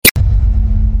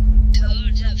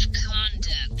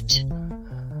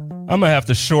I'm going to have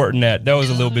to shorten that. That was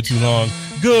a little bit too long.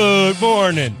 Good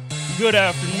morning, good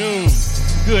afternoon,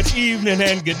 good evening,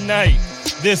 and good night.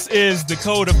 This is the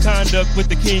Code of Conduct with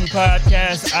the King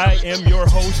podcast. I am your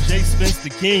host, Jay Spence the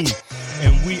King,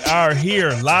 and we are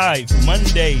here live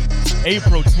Monday,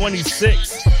 April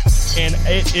 26th, and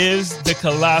it is the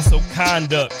Colossal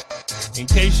Conduct. In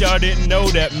case y'all didn't know,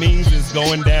 that means it's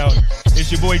going down.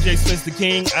 It's your boy, Jay Spence the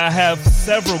King. I have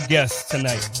several guests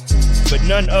tonight, but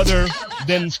none other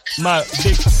than my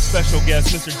big special guest,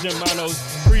 Mr. Jim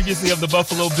Manos, previously of the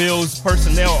Buffalo Bills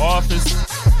personnel office.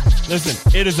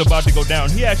 Listen, it is about to go down.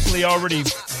 He actually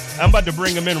I'm about to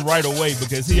bring him in right away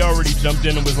because he already jumped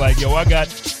in and was like, yo, I got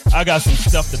some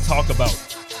stuff to talk about.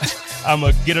 I'm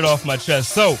going to get it off my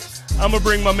chest. So I'm going to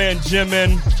bring my man Jim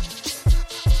in.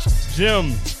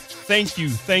 Jim, thank you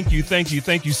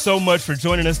so much for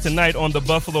joining us tonight on the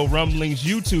Buffalo Rumblings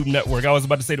YouTube network. I was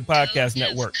about to say the podcast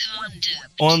network.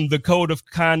 On the Code of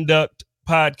Conduct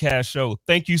podcast show.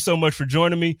 Thank you so much for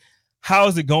joining me.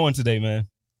 How's it going today, man?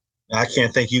 I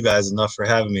can't thank you guys enough for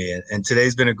having me. And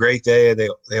today's been a great day.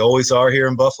 They always are here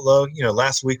in Buffalo. You know,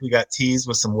 last week we got teased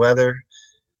with some weather.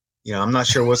 You know, I'm not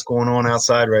sure what's going on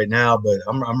outside right now, but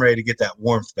I'm ready to get that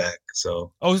warmth back.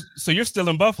 So you're still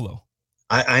in Buffalo?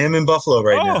 I am in Buffalo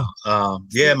right now.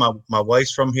 Yeah, my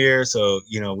wife's from here, so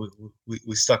you know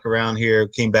we stuck around here,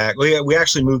 came back. We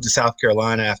actually moved to South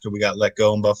Carolina after we got let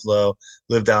go in Buffalo.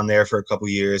 Lived down there for a couple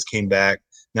of years, came back.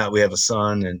 Now we have a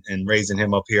son and raising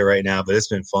him up here right now, but it's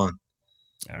been fun.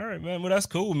 All right, man. Well, that's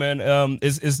cool, man.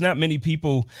 It's not many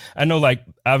people. I know, like,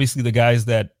 obviously the guys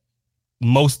that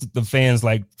most of the fans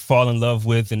like fall in love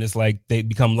with, and it's like they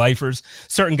become lifers.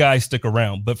 Certain guys stick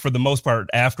around, but for the most part,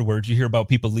 afterwards, you hear about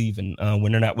people leaving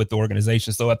when they're not with the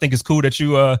organization. So I think it's cool that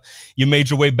you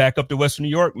made your way back up to Western New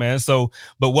York, man.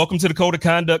 But welcome to the Code of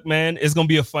Conduct, man. It's gonna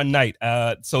be a fun night.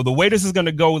 So the way this is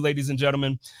gonna go, ladies and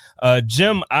gentlemen,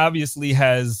 Jim obviously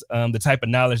has the type of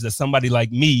knowledge that somebody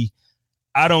like me,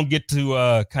 I don't get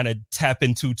to kind of tap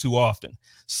into too often.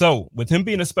 So with him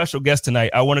being a special guest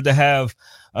tonight, I wanted to have,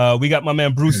 we got my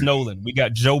man Bruce Nolan. We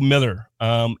got Joe Miller.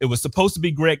 It was supposed to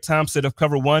be Greg Thompson of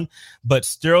Cover One, but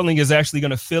Sterling is actually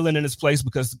going to fill in his place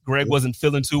because Greg wasn't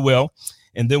feeling too well.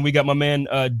 And then we got my man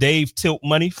Dave Tilt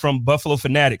Money from Buffalo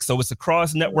Fanatics. So it's a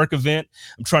cross-network event.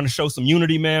 I'm trying to show some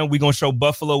unity, man. We're going to show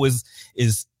Buffalo is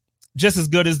just as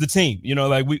good as the team, you know,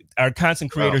 like our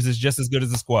content creators is just as good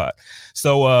as the squad.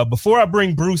 So before I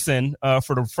bring Bruce in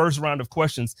for the first round of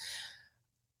questions,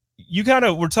 you kind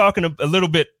of were talking a little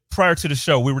bit prior to the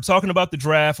show. We were talking about the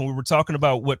draft and we were talking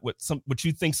about what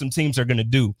you think some teams are going to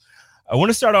do. I want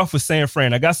to start off with San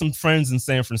Fran. I got some friends in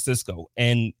San Francisco,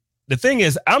 and the thing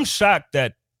is, I'm shocked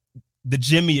that the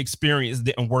Jimmy experience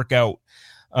didn't work out.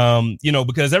 You know,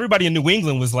 because everybody in New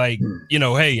England was like, you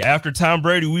know, hey, after Tom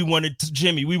Brady, we wanted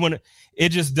Jimmy. It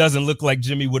just doesn't look like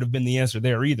Jimmy would have been the answer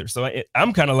there either. So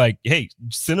I'm kind of like, hey,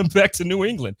 send him back to New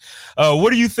England.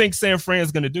 What do you think San Fran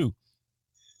is going to do?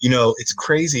 You know, it's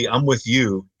crazy. I'm with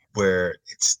you where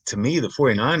to me, the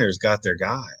 49ers got their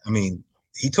guy. I mean,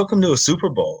 he took him to a Super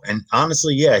Bowl. And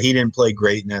honestly, yeah, he didn't play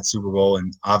great in that Super Bowl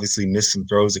and obviously missed some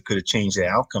throws that could have changed the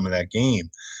outcome of that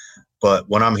game. But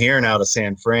what I'm hearing out of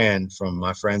San Fran from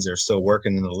my friends that are still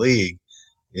working in the league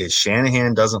is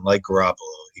Shanahan doesn't like Garoppolo.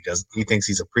 He thinks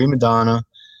he's a prima donna.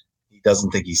 He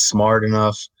doesn't think he's smart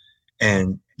enough.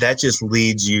 And that just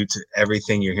leads you to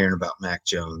everything you're hearing about Mac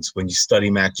Jones. When you study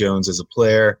Mac Jones as a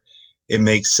player, it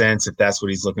makes sense if that's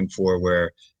what he's looking for,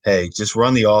 where, hey, just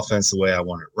run the offense the way I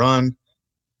want it run.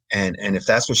 And if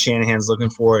that's what Shanahan's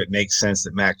looking for, it makes sense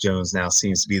that Mac Jones now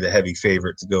seems to be the heavy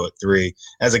favorite to go at 3.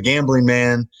 As a gambling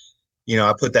man, you know,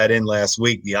 I put that in last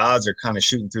week. The odds are kind of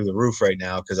shooting through the roof right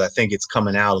now because I think it's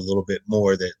coming out a little bit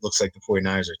more that it looks like the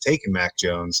 49ers are taking Mac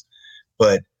Jones.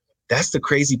 But that's the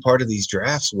crazy part of these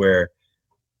drafts where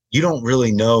you don't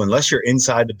really know unless you're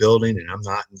inside the building, and I'm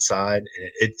not inside.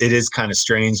 It is kind of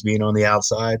strange being on the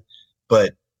outside,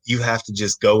 but you have to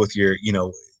just go with your, you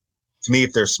know, to me,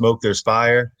 if there's smoke, there's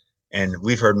fire. And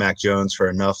we've heard Mac Jones for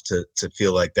enough to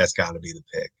feel like that's got to be the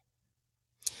pick.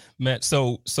 Matt,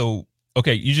 so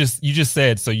okay, you just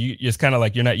said, so it's kind of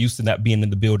like you're not used to not being in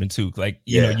the building too. Like,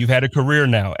 you know, you've had a career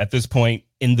now at this point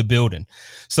in the building.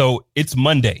 So it's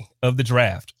Monday of the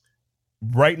draft.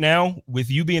 Right now,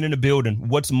 with you being in the building,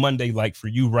 what's Monday like for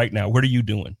you right now? What are you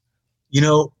doing? You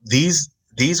know, these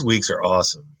weeks are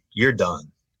awesome. You're done.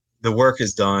 The work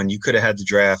is done. You could have had the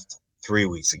draft 3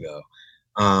 weeks ago.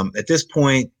 At this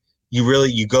point,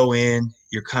 you go in,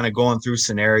 you're kind of going through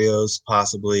scenarios,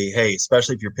 possibly, hey,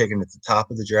 especially if you're picking at the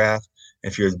top of the draft.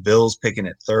 If you're the Bills picking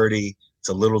at 30, it's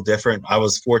a little different. I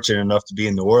was fortunate enough to be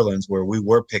in New Orleans where we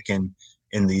were picking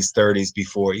in these 30s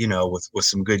before, you know, with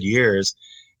some good years.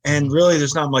 And really,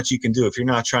 there's not much you can do if you're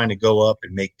not trying to go up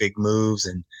and make big moves.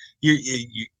 And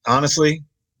you honestly,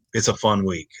 it's a fun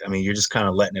week. I mean, you're just kind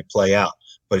of letting it play out.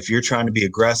 But if you're trying to be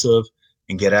aggressive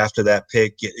and get after that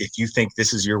pick, if you think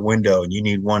this is your window and you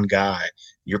need one guy,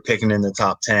 you're picking in the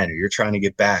top 10 or you're trying to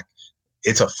get back,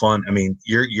 it's a fun. I mean,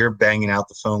 you're banging out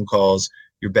the phone calls.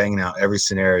 You're banging out every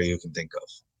scenario you can think of.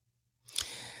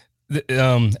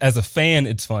 As a fan,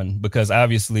 it's fun because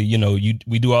obviously,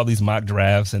 we do all these mock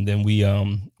drafts and then we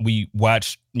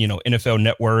watch, NFL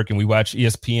Network and we watch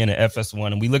ESPN and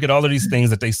FS1 and we look at all of these things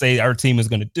that they say our team is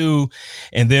going to do.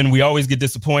 And then we always get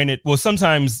disappointed. Well,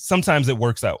 sometimes it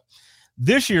works out.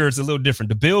 This year it's a little different.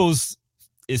 The Bills,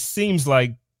 it seems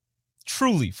like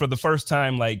truly for the first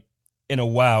time, like in a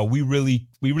while, we really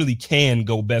can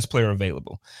go best player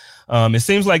available. It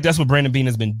seems like that's what Brandon Beane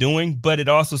has been doing, but it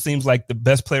also seems like the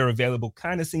best player available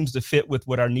kind of seems to fit with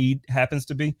what our need happens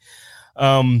to be.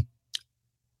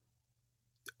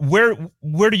 Where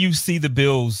do you see the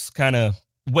Bills kind of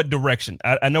what direction?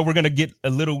 I know we're going to get a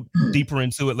little deeper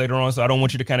into it later on, so I don't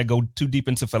want you to kind of go too deep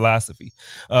into philosophy.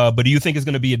 But do you think it's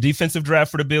going to be a defensive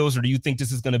draft for the Bills, or do you think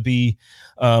this is going to be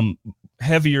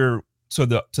heavier to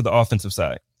the offensive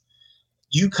side?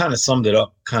 You kind of summed it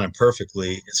up kind of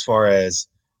perfectly as far as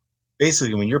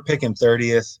basically when you're picking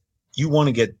 30th, you want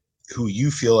to get who you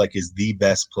feel like is the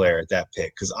best player at that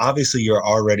pick because obviously you're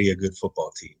already a good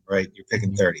football team, right? You're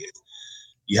picking 30th.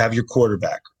 You have your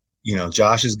quarterback.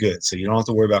 Josh is good, so you don't have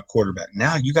to worry about quarterback.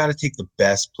 Now you got to take the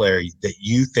best player that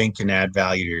you think can add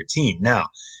value to your team. Now,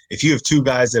 if you have two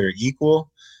guys that are equal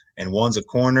and one's a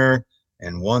corner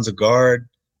and one's a guard,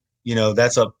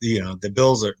 that's up. The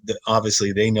Bills are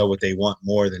obviously they know what they want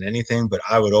more than anything. But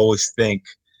I would always think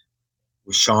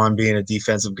with Sean being a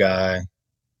defensive guy,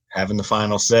 having the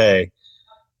final say,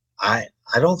 I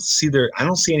don't see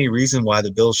any reason why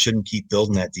the Bills shouldn't keep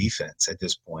building that defense at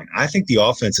this point. I think the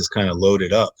offense is kind of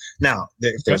loaded up. Now,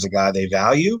 if there's a guy they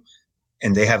value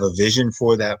and they have a vision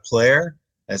for that player,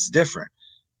 that's different.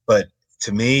 But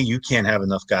to me, you can't have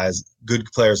enough guys, good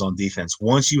players on defense.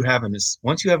 Once you have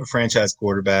a franchise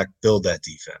quarterback, build that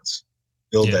defense.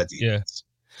 That defense. Yeah.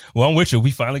 Well, I'm with you.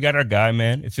 We finally got our guy,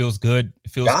 man. It feels good.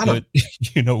 It feels good.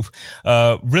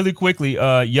 Really quickly,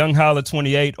 Young Holla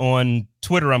 28 on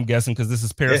Twitter, I'm guessing, because this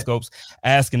is Periscopes,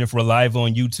 asking if we're live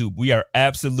on YouTube. We are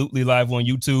absolutely live on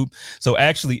YouTube. So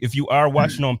actually, if you are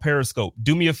watching on Periscope,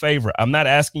 do me a favor. I'm not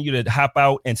asking you to hop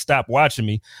out and stop watching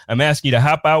me. I'm asking you to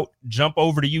hop out, jump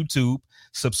over to YouTube,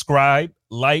 subscribe,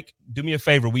 like, do me a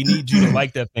favor. We need you to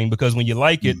like that thing because when you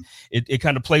like it, it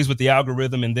kind of plays with the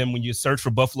algorithm. And then when you search for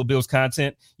Buffalo Bills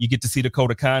content, you get to see the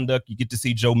code of conduct. You get to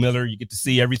see Joe Miller. You get to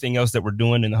see everything else that we're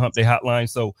doing in the Hump Day Hotline.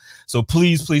 So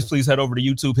please head over to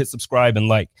YouTube, hit subscribe and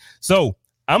like. So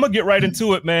I'm going to get right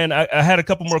into it, man. I had a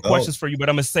couple more questions for you, but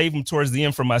I'm going to save them towards the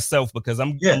end for myself because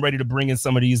I'm ready to bring in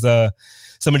some of these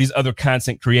other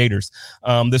content creators.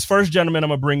 This first gentleman I'm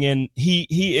going to bring in,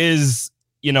 he is,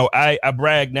 I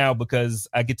brag now because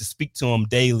I get to speak to him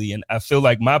daily. And I feel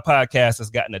like my podcast has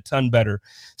gotten a ton better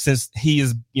since he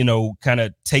is, kind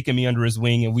of taking me under his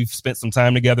wing and we've spent some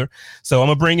time together. So I'm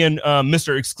going to bring in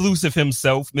Mr. Exclusive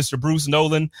himself, Mr. Bruce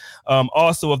Nolan,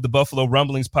 also of the Buffalo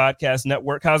Rumblings Podcast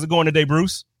Network. How's it going today,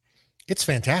 Bruce? It's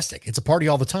fantastic. It's a party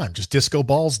all the time. Just disco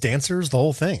balls, dancers, the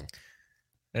whole thing.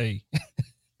 Hey.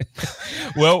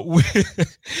 Well,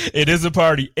 it is a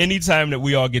party anytime that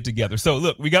we all get together. So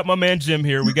look, we got my man Jim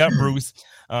here. We got Bruce.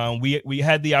 We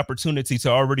had the opportunity to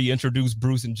already introduce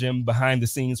Bruce and Jim behind the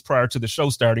scenes prior to the show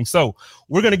starting. So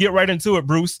we're going to get right into it,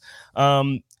 Bruce.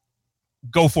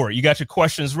 Go for it. You got your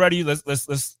questions ready.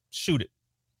 Let's shoot it.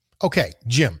 Okay,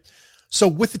 Jim. So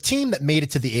with the team that made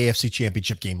it to the AFC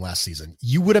Championship game last season,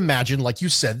 you would imagine, like you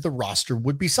said, the roster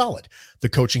would be solid. The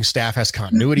coaching staff has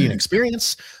continuity and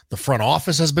experience. The front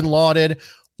office has been lauded.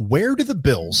 Where do the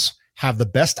Bills have the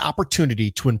best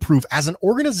opportunity to improve as an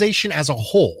organization as a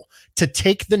whole to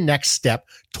take the next step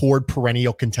toward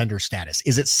perennial contender status?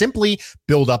 Is it simply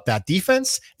build up that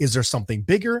defense? Is there something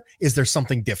bigger? Is there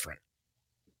something different?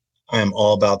 I am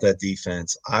all about that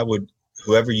defense.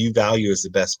 Whoever you value as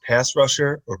the best pass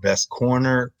rusher or best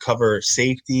corner, cover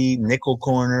safety, nickel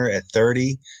corner at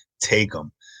 30, take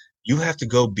them. You have to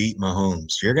go beat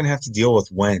Mahomes. You're going to have to deal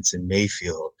with Wentz and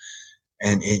Mayfield.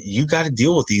 And you got to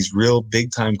deal with these real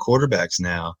big-time quarterbacks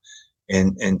now.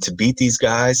 And to beat these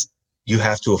guys, you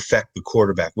have to affect the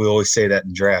quarterback. We always say that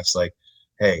in drafts, like,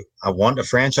 hey, I want a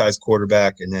franchise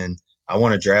quarterback, and then I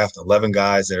want to draft 11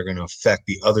 guys that are going to affect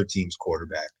the other team's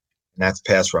quarterback. And that's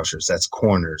pass rushers. That's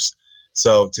corners.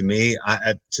 So to me,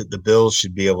 the Bills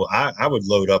should be able. I would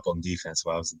load up on defense if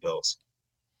I was the Bills.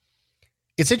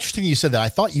 It's interesting you said that. I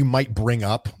thought you might bring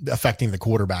up affecting the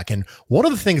quarterback. And one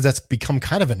of the things that's become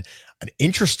kind of an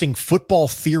interesting football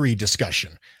theory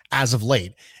discussion as of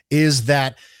late is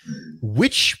that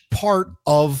which part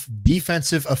of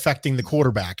defensive affecting the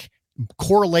quarterback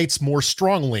correlates more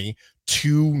strongly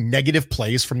to negative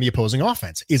plays from the opposing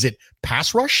offense? Is it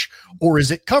pass rush or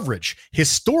is it coverage?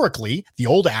 Historically, the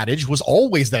old adage was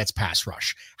always that it's pass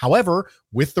rush. However,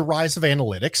 with the rise of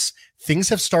analytics, things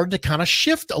have started to kind of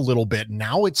shift a little bit.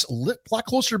 Now it's a lot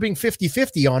closer to being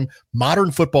 50-50 on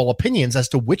modern football opinions as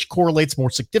to which correlates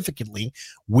more significantly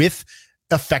with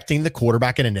affecting the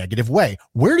quarterback in a negative way.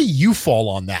 Where do you fall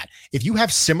on that? If you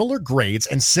have similar grades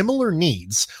and similar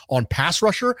needs on pass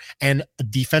rusher and a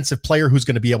defensive player who's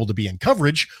going to be able to be in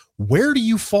coverage, where do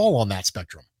you fall on that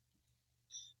spectrum?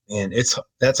 And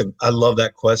I love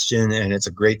that question. And it's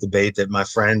a great debate that my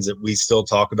friends that we still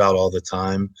talk about all the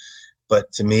time.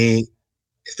 But to me,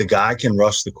 if the guy can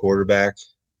rush the quarterback,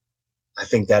 I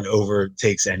think that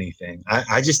overtakes anything.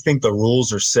 I just think the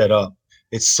rules are set up.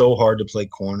 It's so hard to play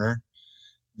corner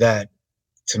that,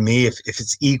 to me, if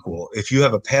it's equal, if you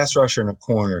have a pass rusher and a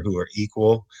corner who are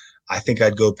equal, I think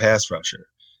I'd go pass rusher,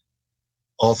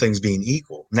 all things being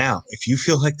equal. Now, if you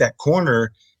feel like that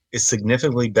corner is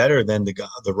significantly better than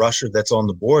the rusher that's on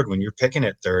the board when you're picking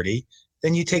at 30,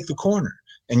 then you take the corner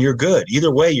and you're good.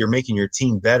 Either way, you're making your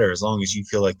team better as long as you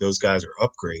feel like those guys are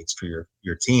upgrades for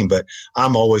your team. But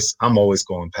I'm always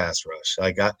going pass rush.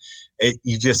 I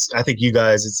think you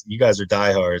guys are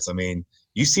diehards. I mean,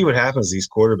 you see what happens to these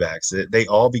quarterbacks. They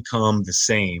all become the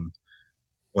same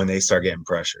when they start getting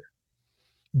pressure.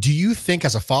 Do you think,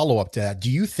 as a follow-up to that,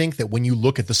 do you think that when you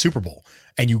look at the Super Bowl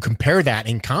and you compare that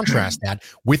and contrast that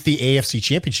with the AFC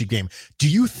Championship game, do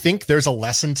you think there's a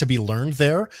lesson to be learned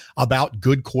there about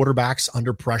good quarterbacks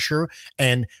under pressure?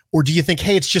 Or do you think,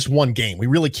 hey, it's just one game, we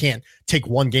really can't take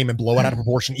one game and blow it out of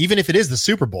proportion, even if it is the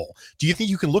Super Bowl? Do you think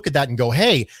you can look at that and go,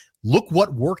 hey, look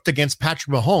what worked against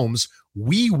Patrick Mahomes.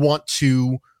 We want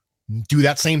to do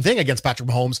that same thing against Patrick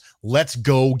Mahomes. Let's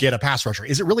go get a pass rusher.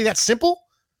 Is it really that simple?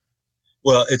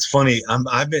 Well, it's funny.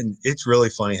 It's really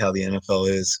funny how the NFL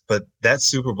is, but that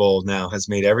Super Bowl now has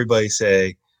made everybody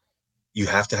say you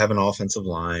have to have an offensive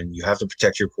line. You have to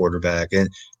protect your quarterback. And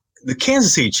the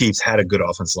Kansas City Chiefs had a good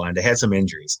offensive line. They had some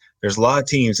injuries. There's a lot of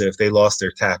teams that if they lost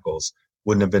their tackles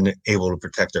wouldn't have been able to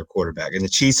protect their quarterback. And the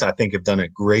Chiefs, I think, have done a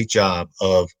great job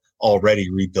of already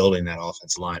rebuilding that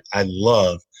offensive line. I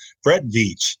love Brett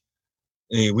Veach.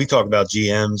 We talk about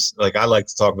GMs. Like, I like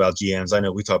to talk about GMs. I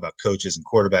know we talk about coaches and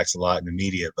quarterbacks a lot in the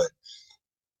media, but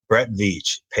Brett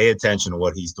Veach, pay attention to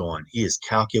what he's doing. He is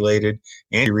calculated.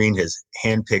 Andy Reid has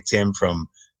handpicked him from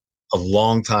a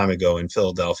long time ago in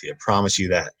Philadelphia. I promise you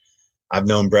that. I've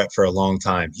known Brett for a long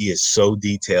time. He is so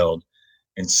detailed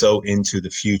and so into the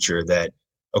future that,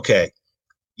 okay,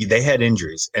 they had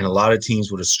injuries, and a lot of teams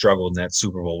would have struggled in that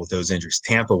Super Bowl with those injuries.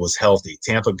 Tampa was healthy.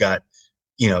 Tampa got,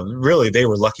 really, they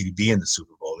were lucky to be in the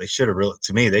Super Bowl. They should have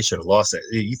they should have lost that.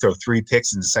 You throw 3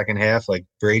 picks in the second half like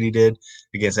Brady did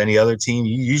against any other team,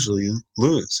 you usually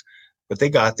lose. But they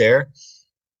got there.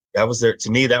 That was their, to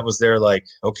me, that was their, like,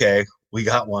 okay, we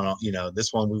got one,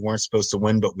 this one we weren't supposed to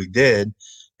win, but we did.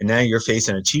 And now you're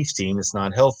facing a Chiefs team that's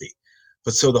not healthy.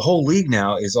 But so the whole league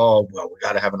now is all, well, we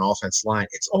got to have an offensive line.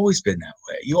 It's always been that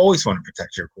way. You always want to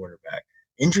protect your quarterback.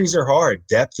 Injuries are hard.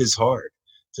 Depth is hard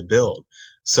to build.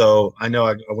 So I know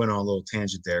I went on a little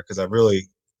tangent there because I really,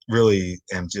 really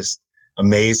am just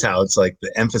amazed how it's like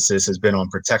the emphasis has been on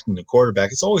protecting the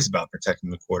quarterback. It's always about protecting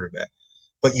the quarterback.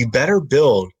 But you better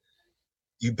build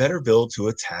to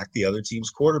attack the other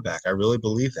team's quarterback. I really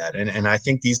believe that. And I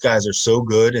think these guys are so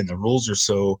good and the rules are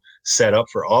so set up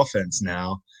for offense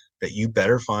now that you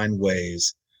better find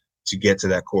ways to get to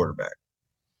that quarterback.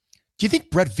 Do you think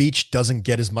Brett Veach doesn't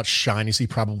get as much shine as he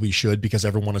probably should because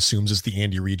everyone assumes it's the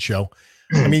Andy Reid show?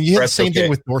 I mean, you had the same thing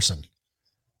with Dorson.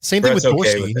 Same thing with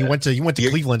Dorsey. He went to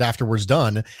Cleveland afterwards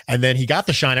done, and then he got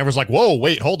the shine. Everyone's like, whoa,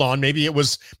 wait, hold on. Maybe it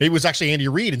was actually Andy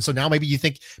Reid. And so now maybe you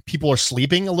think people are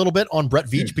sleeping a little bit on Brett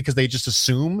Veach because they just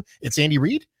assume it's Andy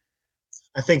Reid?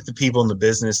 I think the people in the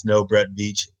business know Brett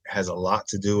Veach has a lot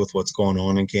to do with what's going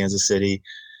on in Kansas City.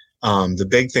 The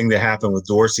big thing that happened with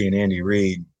Dorsey and Andy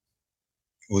Reid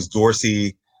was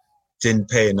Dorsey didn't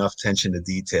pay enough attention to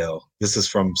detail. This is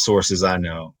from sources I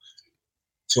know,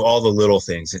 to all the little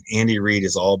things. And Andy Reid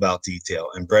is all about detail.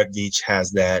 And Brett Veach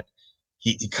has that.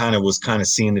 He was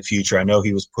seeing the future. I know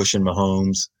he was pushing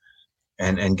Mahomes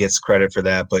and gets credit for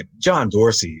that. But John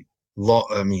Dorsey,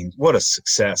 what a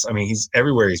success. I mean, he's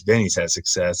everywhere he's been, he's had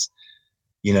success.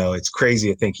 It's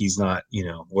crazy to think he's not,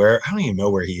 where, I don't even know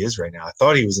where he is right now. I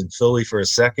thought he was in Philly for a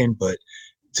second, but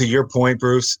to your point,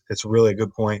 Bruce, it's really a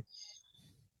good point.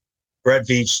 Brett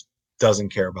Veach doesn't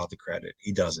care about the credit.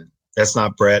 He doesn't. That's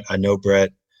not Brett. I know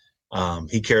Brett.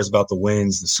 He cares about the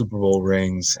wins, the Super Bowl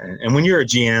rings. And when you're a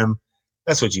GM,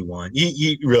 that's what you want.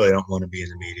 You really don't want to be in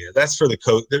the media. That's for the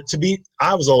coach.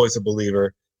 I was always a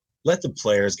believer, let the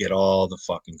players get all the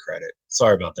fucking credit.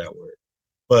 Sorry about that word.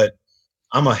 But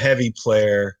I'm a heavy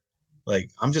player. Like,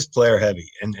 I'm just player heavy,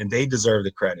 and they deserve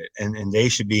the credit, and they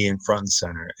should be in front and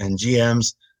center. And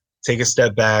GMs, take a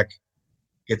step back,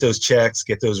 get those checks,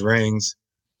 get those rings,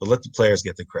 but let the players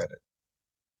get the credit.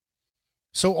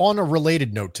 So on a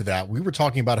related note to that, we were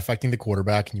talking about affecting the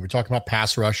quarterback, and you were talking about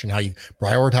pass rush and how you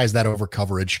prioritize that over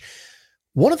coverage.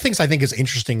 One of the things I think is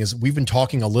interesting is we've been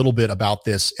talking a little bit about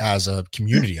this as a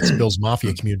community, as a Bills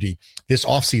Mafia community this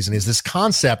offseason, is this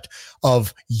concept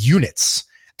of units.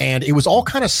 And it was all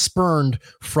kind of spurned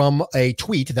from a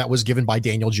tweet that was given by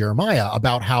Daniel Jeremiah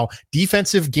about how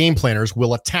defensive game planners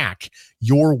will attack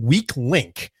your weak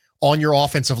link on your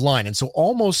offensive line. And so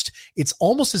it's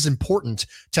almost as important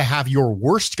to have your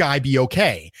worst guy be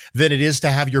okay than it is to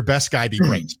have your best guy be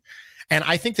great. And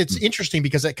I think that's interesting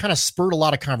because it kind of spurred a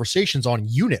lot of conversations on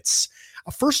units.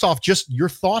 First off, just your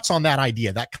thoughts on that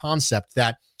idea, that concept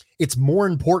that it's more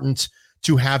important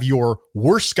to have your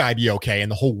worst guy be okay,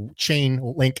 and the whole chain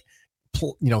link,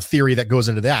 theory that goes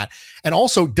into that. And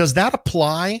also, does that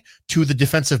apply to the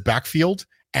defensive backfield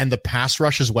and the pass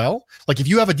rush as well? Like, if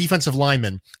you have a defensive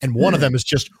lineman and one of them is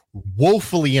just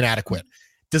woefully inadequate,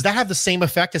 does that have the same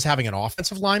effect as having an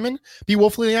offensive lineman be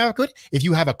woefully inadequate? If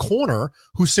you have a corner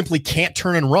who simply can't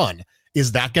turn and run,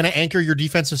 is that going to anchor your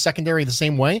defensive secondary the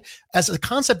same way? As the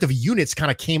concept of units kind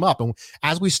of came up, and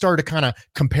as we started to kind of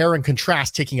compare and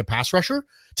contrast taking a pass rusher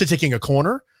to taking a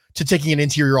corner to taking an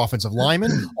interior offensive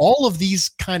lineman, all of these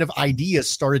kind of ideas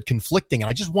started conflicting, and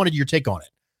I just wanted your take on it.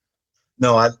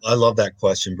 No, I love that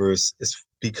question, Bruce. It's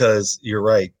because you're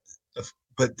right.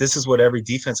 But this is what every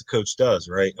defensive coach does,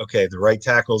 right? Okay, the right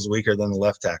tackle is weaker than the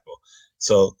left tackle.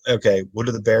 So, okay, what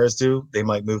do the Bears do? They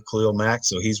might move Khalil Mack,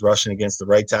 so he's rushing against the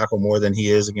right tackle more than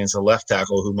he is against a left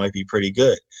tackle who might be pretty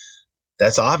good.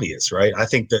 That's obvious, right? I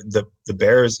think that the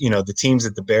Bears, the teams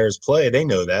that the Bears play, they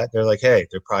know that. They're like, hey,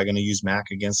 they're probably going to use Mack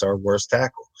against our worst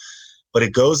tackle. But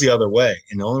it goes the other way.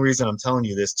 And the only reason I'm telling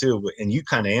you this too, and you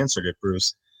kind of answered it,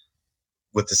 Bruce,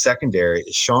 with the secondary,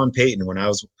 is Sean Payton. When I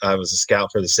was a scout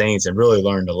for the Saints and really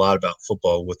learned a lot about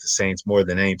football with the Saints more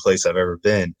than any place I've ever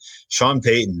been. Sean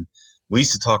Payton, we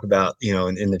used to talk about,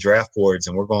 in the draft boards,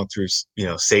 and we're going through,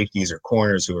 safeties or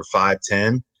corners who are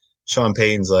 5'10". Sean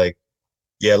Payton's like,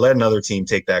 yeah, let another team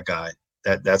take that guy.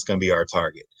 That's going to be our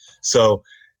target. So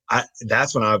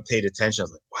that's when I paid attention. I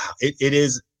was like, wow, it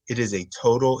is a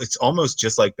total. It's almost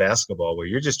just like basketball where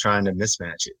you're just trying to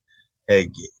mismatch it. Hey,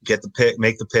 get the pick,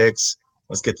 make the picks.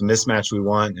 Let's get the mismatch we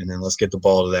want, and then let's get the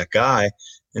ball to that guy.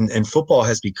 And football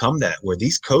has become that, where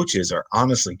these coaches are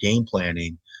honestly game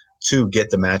planning to get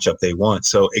the matchup they want.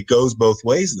 So it goes both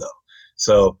ways, though.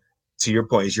 So to your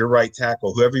point, is your right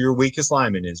tackle, whoever your weakest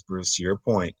lineman is, Bruce, to your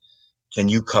point, can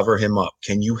you cover him up?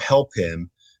 Can you help him?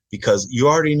 Because you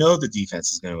already know the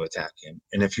defense is going to attack him.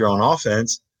 And if you're on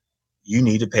offense, you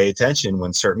need to pay attention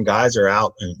when certain guys are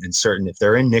out and certain, if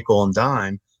they're in nickel and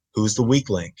dime, who's the weak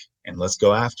link? And let's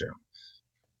go after him.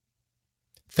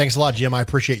 Thanks a lot, Jim. I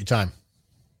appreciate your time.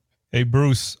 Hey,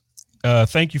 Bruce,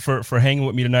 thank you for hanging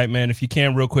with me tonight, man. If you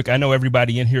can, real quick, I know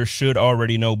everybody in here should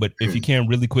already know, but if you can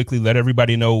really quickly let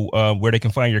everybody know where they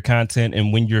can find your content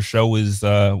and when your show is,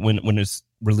 when it's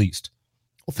released.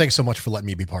 Well, thanks so much for letting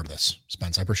me be part of this,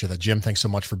 Spence. I appreciate that. Jim, thanks so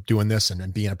much for doing this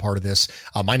and being a part of this.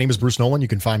 My name is Bruce Nolan. You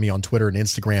can find me on Twitter and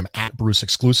Instagram at Bruce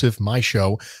Exclusive. My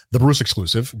show, The Bruce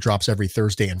Exclusive, drops every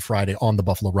Thursday and Friday on the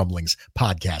Buffalo Rumblings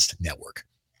Podcast Network.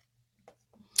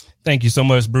 Thank you so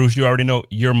much, Bruce. You already know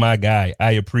you're my guy.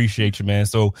 I appreciate you, man.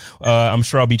 So I'm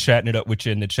sure I'll be chatting it up with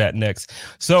you in the chat next.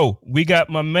 So we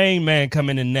got my main man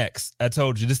coming in next. I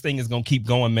told you this thing is going to keep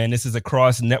going, man. This is a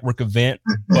cross-network event.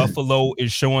 Buffalo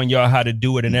is showing y'all how to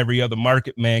do it in every other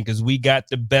market, man, because we got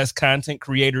the best content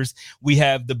creators. We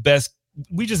have the best.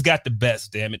 We just got the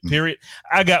best, damn it, period.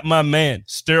 I got my man,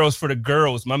 Steros for the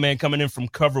girls. My man coming in from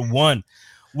Cover One.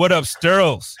 What up,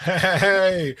 Steros?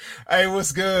 Hey,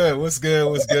 what's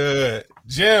good?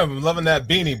 Jim, loving that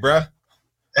beanie, bruh.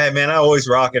 Hey, man, I always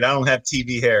rock it. I don't have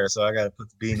TV hair, so I got to put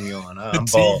the beanie on. I'm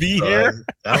bald. TV hair? So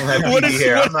I don't have TV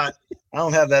hair. I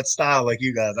don't have that style like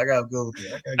you guys. I got to go with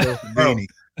it. I got to go with the beanie.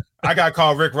 I got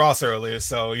called Rick Ross earlier,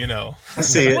 so, I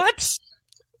see it. What?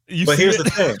 But here's the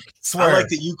thing. I like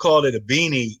that you called it a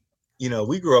beanie.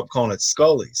 We grew up calling it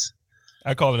Scullies.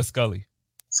 I call it a Scully.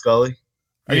 Scully?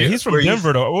 Yeah, he's from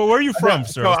Denver, though. Where are you from,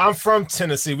 sir? No, I'm from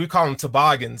Tennessee. We call them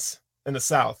toboggans in the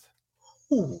South.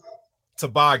 Ooh.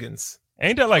 Toboggans.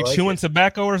 Ain't that like chewing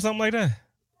tobacco or something like that?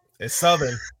 It's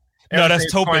Southern. No,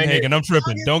 that's Copenhagen. I'm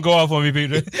tripping. Don't go off on me,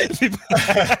 Peter. All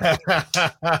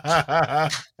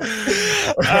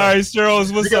right,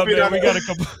 Sterles, what's up, man? We got a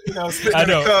couple. I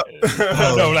know.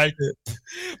 I know, like.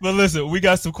 But listen, we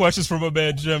got some questions from my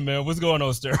man Jim, man. What's going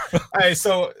on, Sterles? Hey,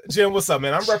 so Jim, what's up,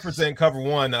 man? I'm representing Cover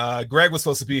One. Greg was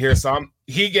supposed to be here, so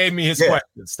he gave me his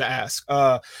questions to ask.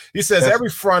 He says every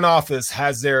front office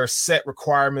has their set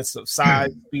requirements of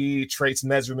size, speed, traits,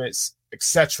 measurements,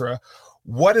 etc.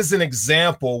 What is an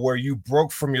example where you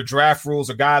broke from your draft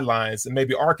rules or guidelines and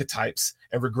maybe archetypes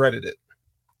and regretted it?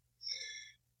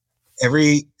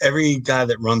 Every guy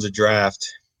that runs a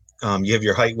draft, you have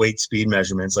your height, weight, speed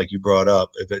measurements like you brought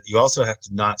up, but you also have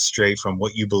to not stray from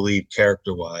what you believe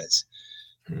character-wise.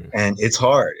 And it's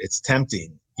hard. It's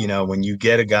tempting. You know, when you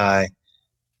get a guy,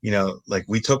 you know, like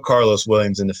we took Carlos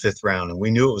Williams in the 5th round and we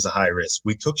knew it was a high risk.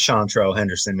 We took Chantrell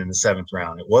Henderson in the 7th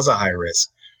round. It was a high risk.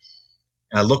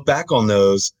 And I look back on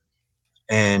those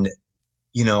and,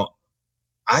 you know,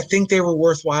 I think they were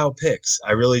worthwhile picks.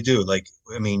 I really do. Like,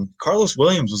 I mean, Carlos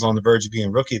Williams was on the verge of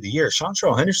being Rookie of the Year.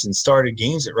 Chantrell Henderson started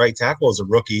games at right tackle as a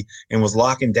rookie and was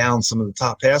locking down some of the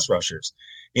top pass rushers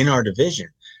in our division.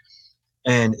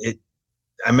 And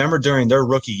I remember during their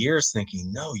rookie years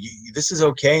thinking, no, this is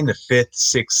okay in the 5th,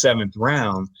 6th, 7th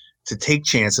round to take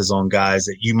chances on guys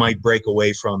that you might break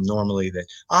away from normally. That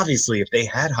obviously if they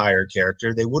had higher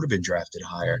character, they would have been drafted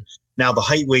higher. Now the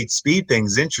height, weight, speed thing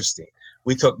is interesting.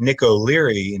 We took Nick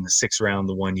O'Leary in the 6th round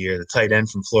the one year, the tight end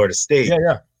from Florida State.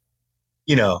 Yeah.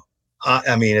 You know,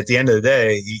 I mean, at the end of the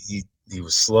day, he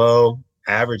was slow,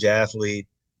 average athlete,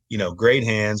 you know, great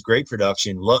hands, great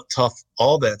production, tough,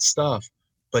 all that stuff.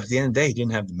 But at the end of the day, he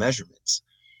didn't have the measurements.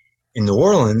 In New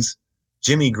Orleans,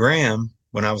 Jimmy Graham,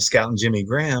 when I was scouting Jimmy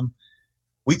Graham,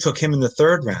 we took him in the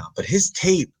 3rd round, but his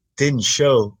tape didn't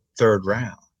show 3rd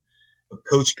round. But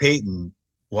Coach Payton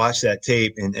watched that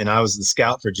tape, and I was the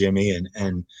scout for Jimmy,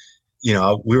 and you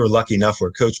know, we were lucky enough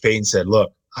where Coach Payton said,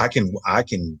 "Look, I can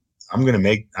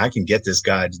get this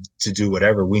guy to do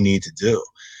whatever we need to do,"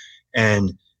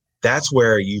 and that's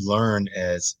where you learn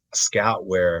as a scout,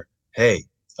 where hey,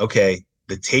 okay.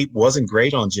 The tape wasn't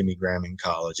great on Jimmy Graham in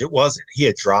college. It wasn't. He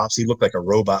had drops. He looked like a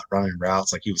robot running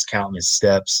routes, like he was counting his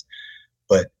steps.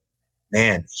 But,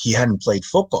 man, he hadn't played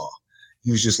football.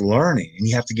 He was just learning. And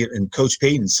you have to get – and Coach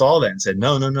Payton saw that and said,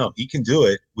 no, he can do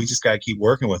it. We just got to keep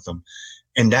working with him.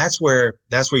 And that's where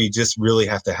you just really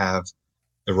have to have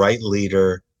the right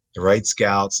leader, the right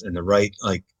scouts, and the right,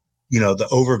 like, you know, the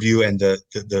overview and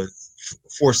the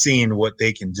foreseeing what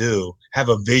they can do, have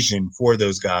a vision for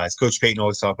those guys. Coach Payton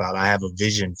always talked about, I have a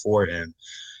vision for him.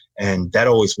 And that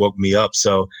always woke me up.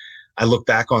 So I look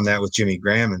back on that with Jimmy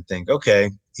Graham and think, okay,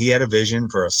 he had a vision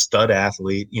for a stud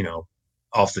athlete, you know,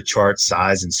 off the chart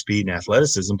size and speed and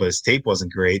athleticism, but his tape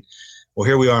wasn't great. Well,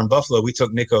 here we are in Buffalo. We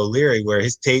took Nick O'Leary, where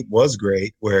his tape was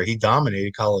great, where he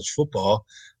dominated college football.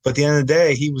 But at the end of the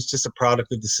day, he was just a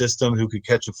product of the system who could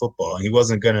catch a football. And he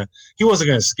wasn't gonna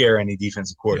scare any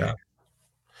defensive coordinator. Yeah.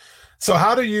 So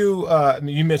how do you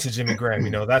you mentioned Jimmy Graham,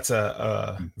 you know, that's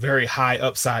a very high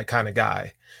upside kind of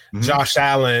guy. Mm-hmm. Josh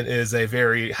Allen is a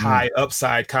very high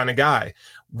upside kind of guy.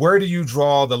 Where do you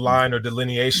draw the line or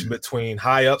delineation between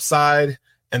high upside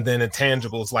and then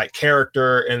intangibles like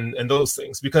character and those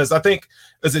things? Because I think,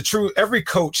 is it true, every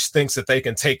coach thinks that they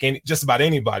can take just about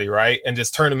anybody, right, and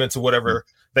just turn them into whatever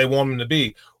they want them to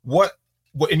be. What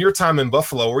in your time in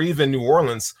Buffalo or even New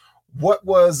Orleans, what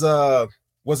was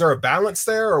there a balance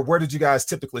there, or where did you guys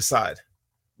typically side?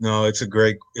 No, it's a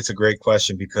great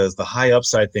question, because the high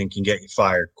upside thing can get you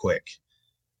fired quick.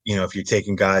 You know, if you're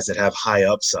taking guys that have high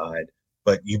upside,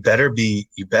 but you better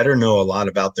know a lot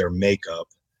about their makeup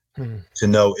to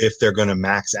know if they're going to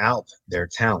max out their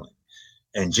talent.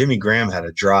 And Jimmy Graham had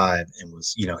a drive and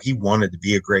was, you know, he wanted to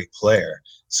be a great player.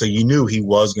 So you knew he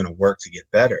was going to work to get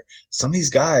better. Some of these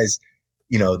guys,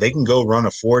 you know, they can go run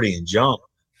a 40 and jump,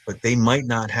 but they might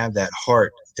not have that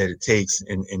heart that it takes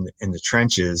in the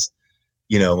trenches,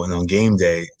 you know, and on game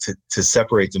day to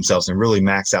separate themselves and really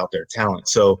max out their talent.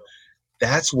 So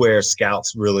that's where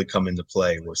scouts really come into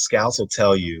play, where scouts will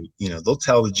tell you, you know, they'll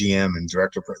tell the GM and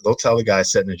director, they'll tell the guy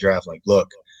setting the draft, like, look,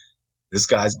 this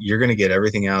guy's, you're going to get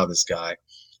everything out of this guy.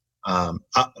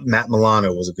 Matt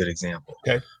Milano was a good example,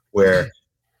 where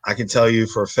I can tell you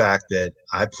for a fact that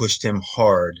I pushed him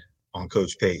hard on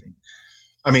Coach Payton.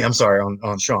 I mean, I'm sorry,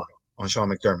 on Sean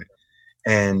McDermott.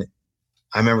 And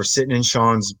I remember sitting in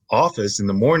Sean's office in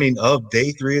the morning of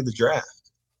day 3 of the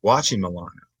draft, watching Milano.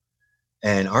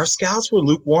 And our scouts were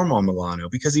lukewarm on Milano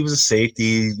because he was a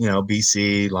safety, you know,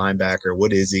 BC linebacker.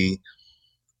 What is he?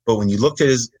 But when you looked at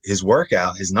his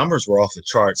workout, his numbers were off the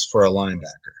charts for a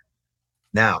linebacker.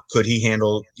 Now, could he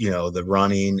handle, the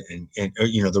running and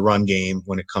the run game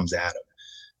when it comes at him?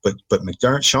 But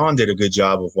McDermott, Sean did a good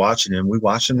job of watching him. We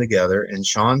watched him together, and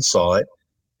Sean saw it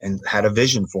and had a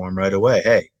vision for him right away.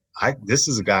 Hey, this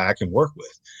is a guy I can work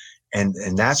with. And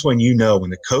that's when when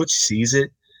the coach sees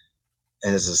it,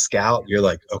 and as a scout, you're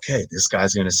like, okay, this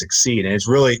guy's going to succeed. And it's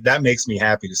really, that makes me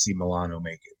happy to see Milano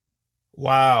make it.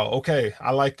 Wow. Okay.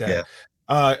 I like that.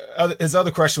 Yeah. His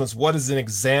other question was, what is an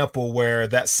example where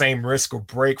that same risk or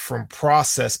break from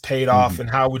process paid off, and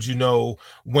how would you know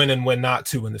when and when not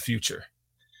to in the future?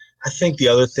 I think the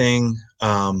other thing,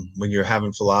 when you're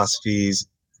having philosophies,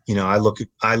 I look at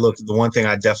the one thing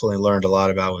I definitely learned a lot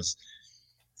about was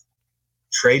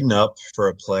trading up for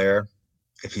a player.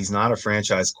 If he's not a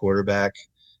franchise quarterback,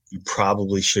 you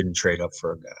probably shouldn't trade up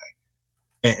for a guy.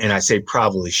 And I say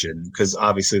probably shouldn't, because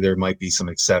obviously there might be some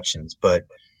exceptions. But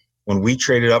when we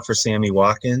traded up for Sammy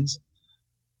Watkins,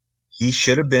 he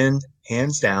should have been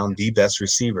hands down the best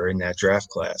receiver in that draft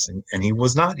class. And he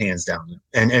was not hands down.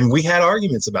 And we had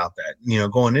arguments about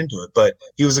that, going into it. But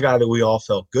he was a guy that we all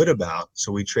felt good about,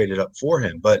 so we traded up for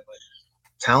him. But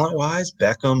talent-wise,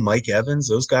 Beckham, Mike Evans,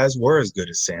 those guys were as good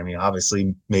as Sammy,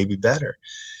 obviously maybe better.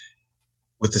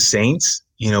 With the Saints,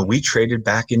 we traded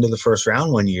back into the first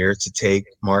round one year to take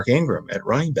Mark Ingram at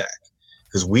running back,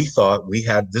 because we thought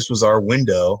this was our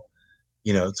window,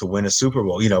 to win a Super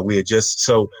Bowl. We had just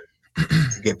to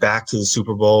get back to the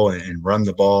Super Bowl and run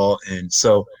the ball. And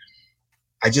so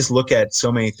I just look at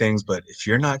so many things, but if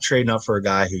you're not trading up for a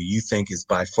guy who you think is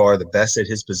by far the best at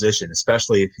his position,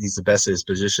 especially if he's the best at his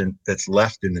position that's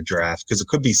left in the draft, because it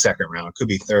could be second round, it could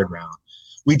be third round.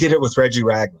 We did it with Reggie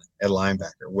Ragland at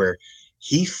linebacker, where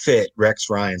he fit Rex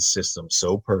Ryan's system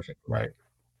so perfectly. Right.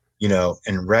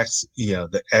 And Rex,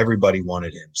 that everybody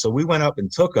wanted him. So we went up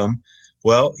and took him.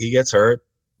 Well, he gets hurt.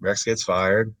 Rex gets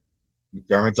fired.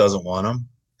 McDermott doesn't want him.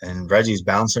 And Reggie's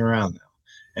bouncing around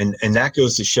now. And that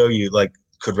goes to show you, like,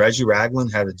 could Reggie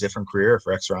Ragland have a different career if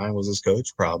Rex Ryan was his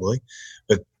coach? Probably.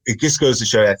 But it just goes to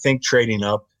show you, I think trading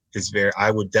up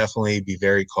I would definitely be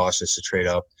very cautious to trade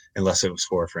up unless it was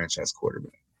for a franchise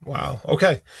quarterback. Wow.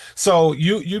 Okay. So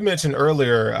you mentioned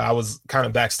earlier, I was kind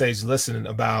of backstage listening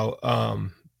about,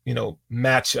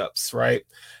 matchups, right?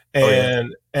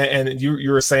 And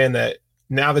you were saying that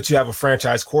now that you have a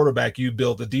franchise quarterback, you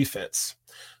build the defense.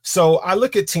 So I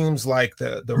look at teams like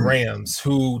the Rams,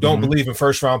 who don't believe in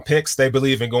first round picks. They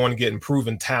believe in going and getting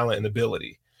proven talent and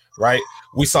ability, right?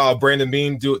 We saw Brandon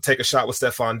Beane take a shot with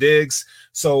Stephon Diggs.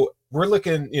 So we're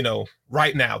looking,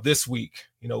 right now, this week,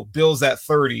 Bills at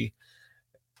 30.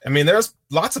 I mean, there's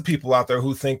lots of people out there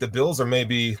who think the Bills are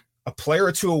maybe a player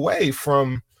or two away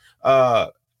from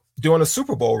doing a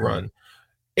Super Bowl run.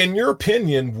 In your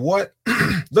opinion,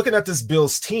 looking at this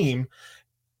Bills team,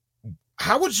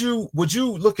 how would you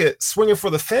look at swinging for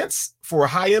the fence for a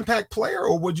high impact player,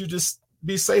 or would you just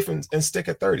be safe and stick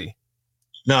at 30?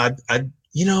 No, I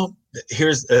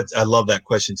love that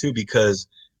question too, because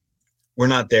we're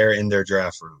not there in their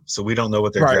draft room, so we don't know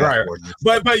what their draft board is.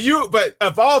 But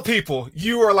of all people,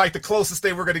 you are like the closest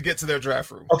they were going to get to their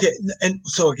draft room. Okay, and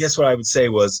so I guess what I would say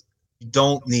was, you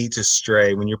don't need to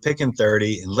stray when you're picking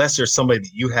 30, unless there's somebody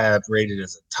that you have rated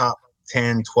as a top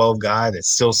 10, 12 guy that's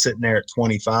still sitting there at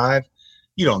 25.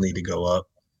 You don't need to go up.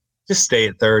 Just stay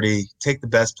at 30. Take the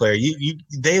best player.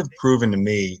 They have proven to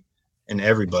me, and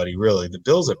everybody really, the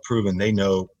Bills have proven they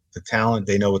know the talent.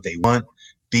 They know what they want.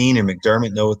 Beane and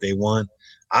McDermott know what they want.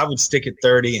 I would stick at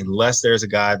 30 unless there's a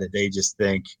guy that they just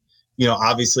think,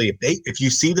 obviously if you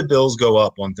see the Bills go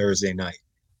up on Thursday night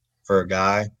for a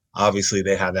guy, obviously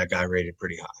they have that guy rated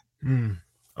pretty high.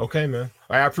 Okay, man.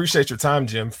 I appreciate your time,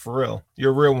 Jim. For real.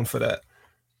 You're a real one for that.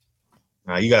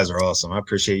 You guys are awesome. I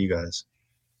appreciate you guys.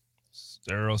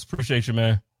 Steros, appreciate you,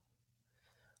 man.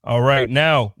 All right,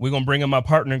 now we're gonna bring in my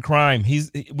partner in crime.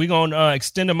 We're gonna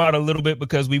extend him out a little bit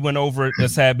because we went over it a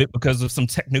tad bit because of some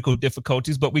technical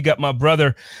difficulties. But we got my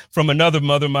brother from another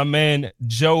mother, my man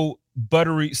Joe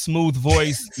Buttery Smooth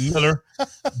Voice Miller,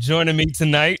 joining me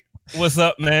tonight. What's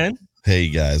up, man? Hey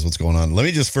guys, what's going on? Let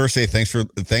me just first say thanks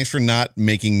for not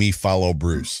making me follow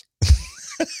Bruce.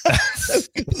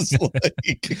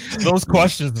 Those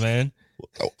questions, man.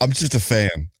 I'm just a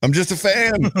fan.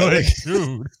 Like,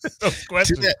 dude,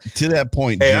 to that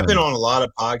point. Hey, Jim, I've been on a lot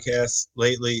of podcasts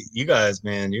lately. You guys,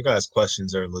 man, your guys'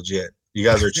 questions are legit. You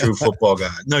guys are true football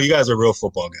guys. No, you guys are real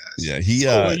football guys. Yeah,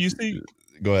 you see,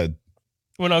 go ahead.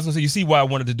 When I was gonna say, you see why I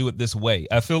wanted to do it this way.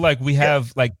 I feel like we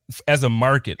have, like, as a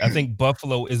market, I think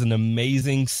Buffalo is an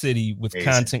amazing city with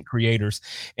content creators.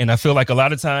 And I feel like a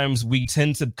lot of times we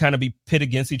tend to kind of be pit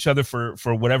against each other for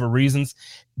whatever reasons.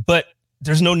 But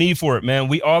there's no need for it, man.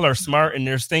 We all are smart, and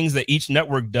there's things that each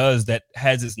network does that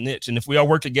has its niche. And if we all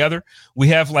work together, we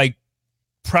have like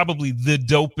probably the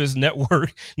dopest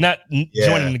network, not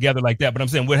joining together like that, but I'm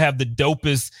saying we'll have the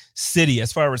dopest city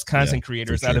as far as content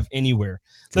creators out of anywhere.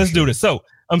 Let's do this. So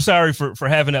I'm sorry for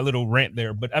having that little rant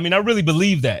there, but I mean, I really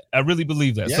believe that.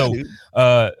 Yeah, so, dude.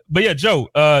 but yeah, Joe,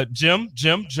 Jim,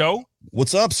 Joe.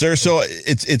 What's up, sir? So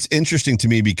it's interesting to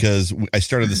me because I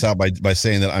started this out by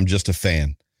saying that I'm just a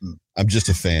fan. I'm just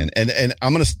a fan. And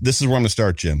this is where I'm going to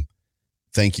start, Jim.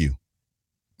 Thank you.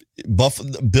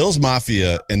 Bills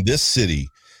Mafia and this city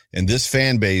and this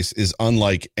fan base is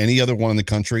unlike any other one in the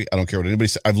country. I don't care what anybody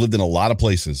says. I've lived in a lot of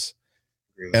places.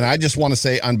 And I just want to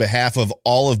say on behalf of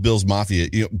all of Bills Mafia,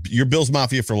 you're Bills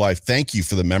Mafia for life. Thank you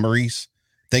for the memories.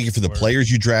 Thank you for the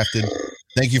players you drafted.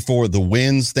 Thank you for the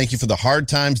wins. Thank you for the hard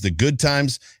times, the good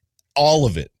times, all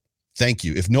of it. Thank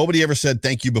you. If nobody ever said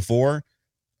thank you before,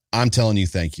 I'm telling you,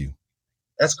 thank you.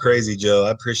 That's crazy, Joe. I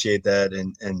appreciate that.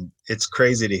 And it's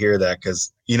crazy to hear that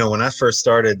because, when I first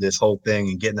started this whole thing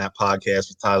and getting that podcast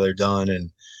with Tyler Dunn,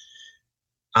 and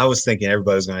I was thinking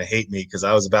everybody was going to hate me because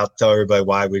I was about to tell everybody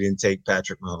why we didn't take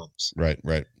Patrick Mahomes.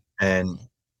 Right. And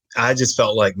I just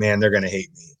felt like, man, they're going to hate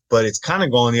me. But it's kind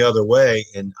of going the other way.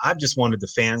 And I just wanted the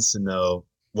fans to know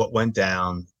what went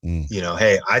down.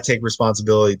 Hey, I take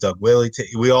responsibility. Doug Willie,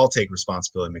 we all take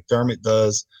responsibility. McDermott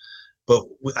does. But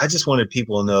I just wanted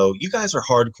people to know you guys are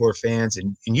hardcore fans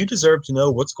and you deserve to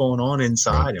know what's going on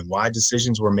inside and why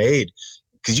decisions were made.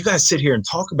 Because you guys sit here and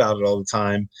talk about it all the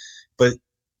time. But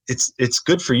it's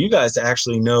good for you guys to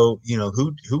actually know,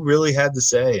 who really had the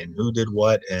say and who did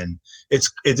what. And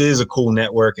it is a cool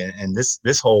network. And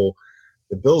this whole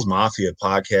the Bills Mafia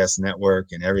podcast network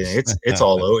and everything, it's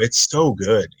all over. It's so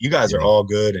good. You guys are all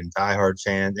good and diehard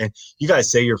fans. And you guys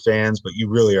say you're fans, but you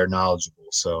really are knowledgeable.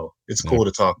 So it's cool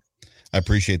to talk. I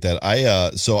appreciate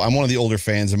that. So I'm one of the older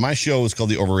fans, and my show is called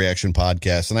the Overreaction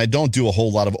Podcast, and I don't do a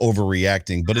whole lot of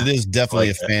overreacting, but it is definitely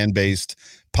a fan-based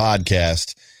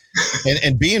podcast.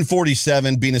 And being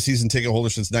 47, being a season ticket holder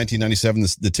since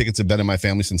 1997, the tickets have been in my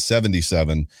family since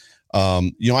 77.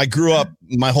 I grew up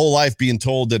my whole life being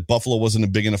told that Buffalo wasn't a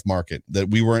big enough market, that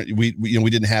we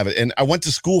didn't have it. And I went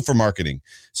to school for marketing.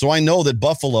 So I know that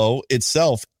Buffalo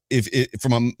itself, if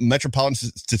from a metropolitan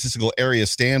statistical area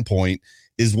standpoint,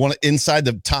 is one inside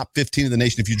the top 15 of the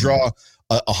nation. If you draw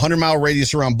a 100-mile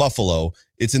radius around Buffalo,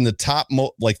 it's in the top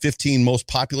 15 most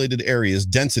populated areas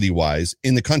density-wise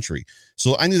in the country.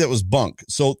 So I knew that was bunk.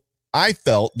 So I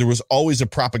felt there was always a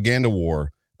propaganda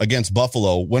war against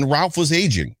Buffalo when Ralph was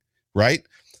aging, right?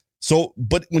 So,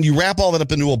 but when you wrap all that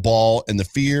up into a ball and the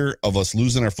fear of us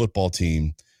losing our football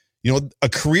team, a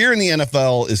career in the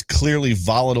NFL is clearly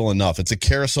volatile enough. It's a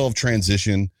carousel of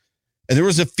transition. And there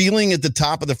was a feeling at the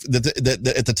top of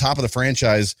the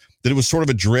franchise that it was sort of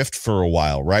adrift for a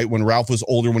while, right? When Ralph was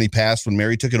older, when he passed, when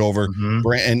Mary took it over,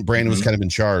 and Brandon was kind of in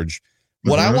charge.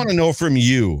 What I want to know from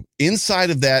you, inside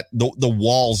of that, the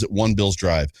walls at One Bills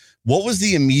Drive, what was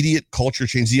the immediate culture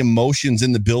change, the emotions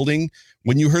in the building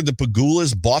when you heard the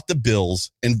Pegulas bought the Bills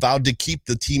and vowed to keep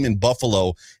the team in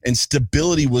Buffalo, and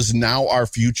stability was now our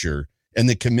future? And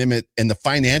the commitment and the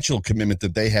financial commitment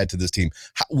that they had to this team.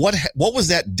 What was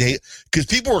that day? Because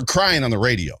people were crying on the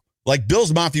radio. Like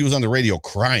Bills Mafia was on the radio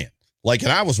crying. And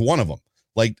I was one of them.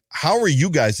 How are you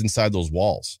guys inside those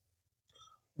walls?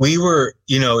 We were,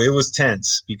 it was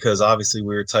tense because obviously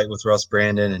we were tight with Russ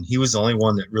Brandon, and he was the only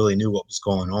one that really knew what was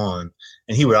going on.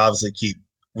 And he would obviously keep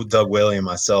Doug Whaley and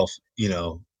myself,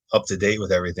 up to date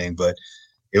with everything. But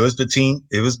it was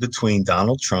between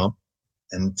Donald Trump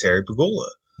and Terry Pegula.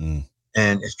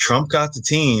 And if Trump got the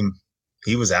team,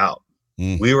 he was out.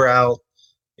 We were out.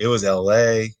 It was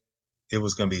LA. It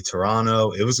was going to be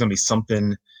Toronto. It was going to be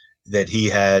something that he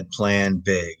had planned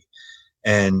big.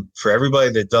 And for everybody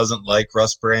that doesn't like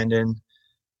Russ Brandon,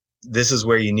 this is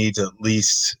where you need to at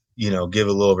least, give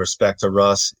a little respect to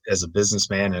Russ as a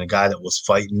businessman and a guy that was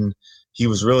fighting. He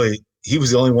was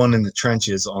the only one in the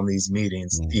trenches on these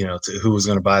meetings, to who was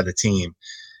going to buy the team.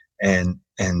 And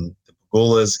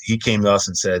Pegulas, he came to us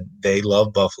and said they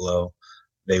love Buffalo.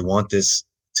 They want this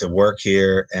to work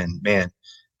here. And man,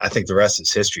 I think the rest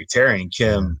is history. Terry and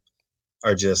Kim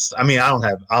are just,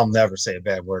 I'll never say a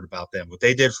bad word about them. What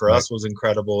they did for us was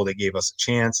incredible. They gave us a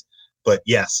chance. But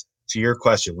yes, to your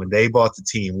question, when they bought the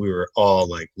team, we were all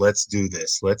like, let's do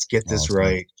this. Let's get this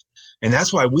right. And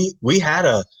that's why we had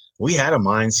a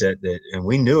mindset that, and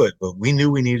we knew it, but we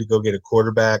knew we needed to go get a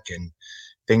quarterback, and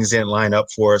things didn't line up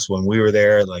for us when we were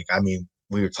there.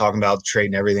 We were talking about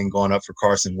trading everything going up for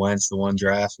Carson Wentz, the one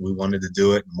draft. We wanted to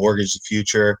do it, mortgage the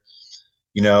future,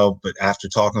 but after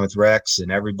talking with Rex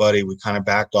and everybody, we kind of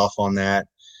backed off on that.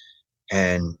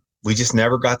 And we just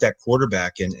never got that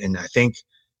quarterback. And I think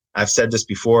I've said this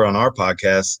before on our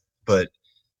podcast, but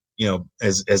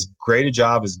as great a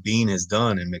job as Beane has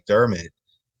done and McDermott,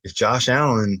 if Josh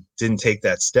Allen didn't take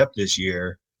that step this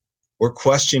year, we're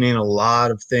questioning a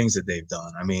lot of things that they've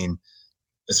done. I mean,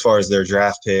 as far as their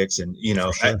draft picks and,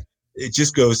 sure. It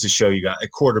just goes to show you guys a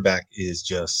quarterback is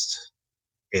just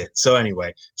it. So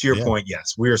anyway, to your point,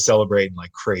 yes, we were celebrating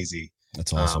like crazy.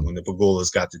 That's awesome. When the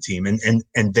Pegulas got the team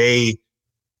and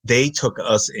they took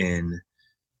us in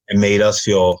and made us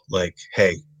feel like,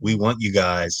 hey, we want you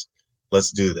guys,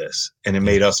 let's do this. And it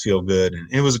made us feel good.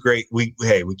 And it was great. We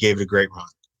gave it a great run.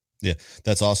 Yeah,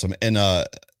 that's awesome. And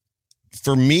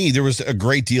for me, there was a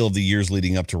great deal of the years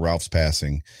leading up to Ralph's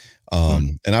passing.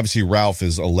 And obviously Ralph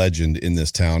is a legend in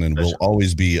this town and will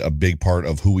always be a big part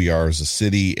of who we are as a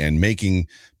city and making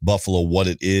Buffalo what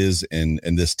it is. And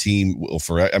this team will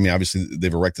obviously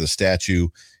they've erected a statue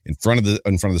in front of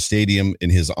the stadium in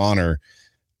his honor,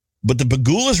 but the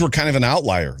Pegulas were kind of an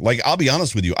outlier. Like, I'll be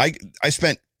honest with you. I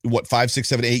spent 5, 6,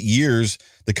 7, 8 years,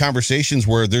 the conversations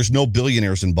where there's no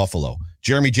billionaires in Buffalo.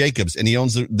 Jeremy Jacobs, and he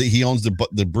owns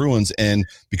the Bruins, and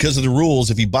because of the rules,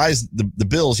 if he buys the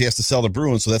Bills, he has to sell the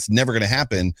Bruins, so that's never going to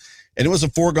happen. And it was a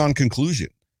foregone conclusion.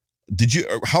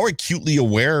 How acutely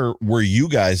aware were you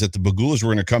guys that the Pegulas were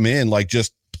going to come in like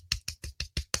just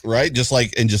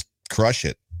crush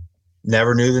it?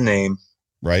 Never knew the name.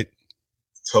 Right.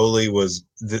 Totally was.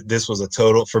 This was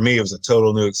for me, it was a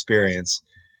total new experience,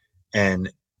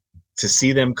 and to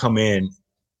see them come in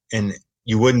and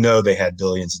you wouldn't know they had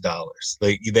billions of dollars.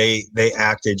 Like they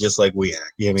acted just like we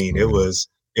act. I mean, it was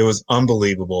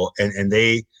unbelievable. And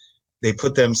they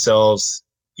put themselves,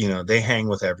 they hang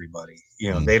with everybody.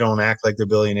 They don't act like they're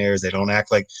billionaires. They don't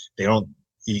act like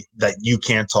that you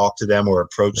can't talk to them or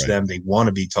approach them. They want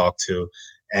to be talked to.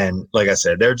 And like I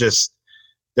said,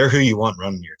 they're who you want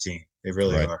running your team. They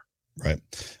really are. Right.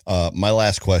 My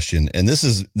last question, and this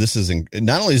is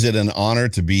not only is it an honor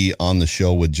to be on the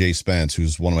show with Jay Spence,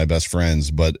 who's one of my best friends,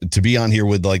 but to be on here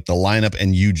with like the lineup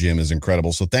and you, Jim, is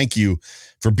incredible. So thank you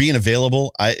for being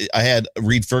available. I had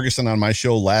Reed Ferguson on my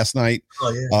show last night.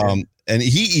 Oh, yeah. And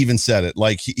he even said it,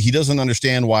 like he doesn't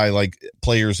understand why like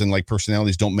players and like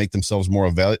personalities don't make themselves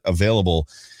more available.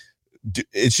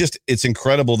 It's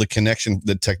incredible the connection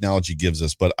that technology gives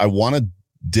us. But I want to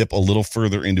dip a little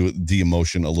further into the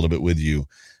emotion a little bit with you.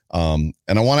 And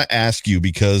I want to ask you,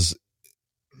 because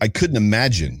I couldn't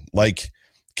imagine, like,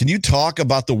 can you talk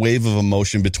about the wave of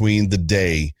emotion between the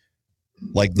day,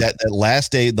 like that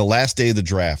last day, the last day of the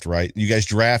draft, right? You guys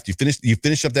draft, you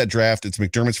finish up that draft. It's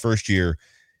McDermott's first year.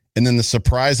 And then the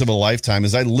surprise of a lifetime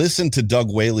is I listened to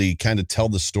Doug Whaley kind of tell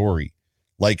the story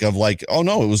oh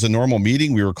no, it was a normal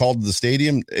meeting. We were called to the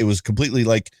stadium. It was completely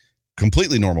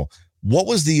normal. What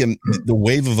was the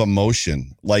wave of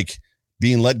emotion like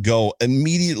being let go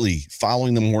immediately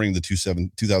following the morning of the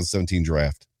 2017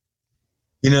 draft?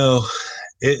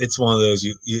 It's one of those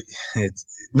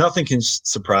nothing can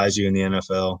surprise you in the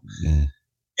NFL,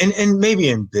 and maybe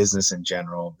in business in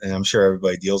general. And I'm sure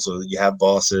everybody deals with it. You have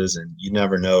bosses, and you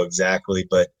never know exactly.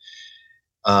 But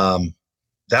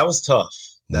that was tough.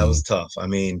 That was tough. I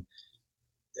mean.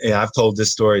 Yeah, I've told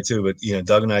this story too, but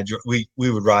Doug and I, we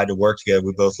would ride to work together.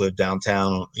 We both lived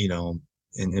downtown,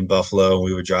 in Buffalo, and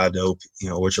we would drive to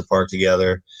Orchard Park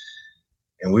together.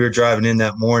 And we were driving in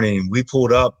that morning. We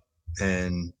pulled up,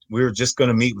 and we were just going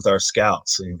to meet with our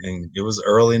scouts. And it was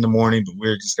early in the morning, but we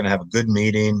were just going to have a good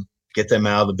meeting, get them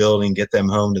out of the building, get them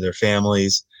home to their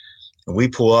families. And we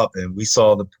pull up, and we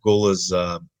saw the Pegulas,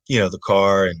 the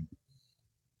car, and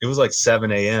it was like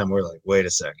 7 a.m. We're like, wait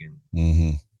a second.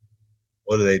 Mm-hmm.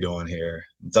 What are they doing here?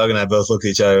 Doug and I both looked at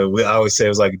each other. I always say it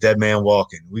was like a dead man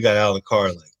walking. We got out of the car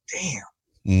like,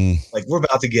 damn, like we're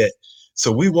about to get.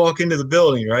 So we walk into the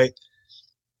building, right?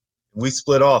 We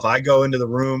split off. I go into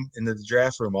the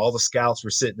draft room. All the scouts were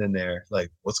sitting in there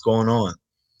like, what's going on?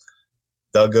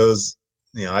 Doug goes,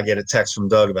 I get a text from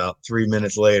Doug about 3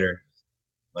 minutes later.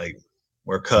 Like,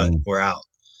 we're cut. We're out.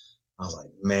 I was like,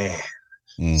 man.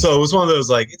 So it was one of those,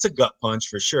 like, it's a gut punch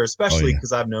for sure, especially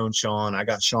because I've known Sean. I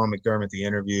got Sean McDermott the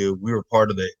interview. We were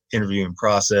part of the interviewing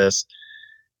process.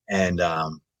 And, I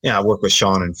worked with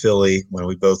Sean in Philly when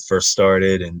we both first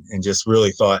started and just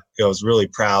really thought I was really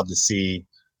proud to see.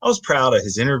 I was proud of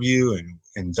his interview,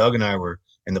 and Doug and I were,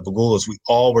 and the Pegulas, we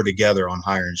all were together on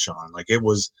hiring Sean. Like it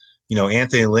was,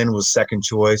 Anthony Lynn was second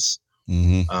choice.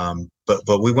 Mm-hmm.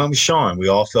 But we went with Sean. We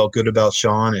all felt good about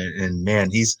Sean, and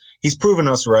man, he's proven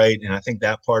us right. And I think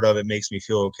that part of it makes me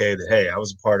feel okay that, hey, I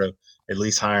was a part of at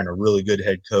least hiring a really good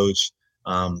head coach.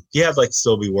 Yeah, I'd like to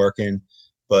still be working,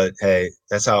 but hey,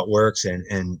 that's how it works.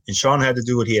 And Sean had to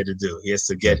do what he had to do. He has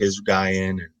to get his guy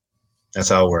in, That's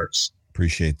how it works.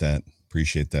 Appreciate that.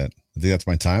 I think that's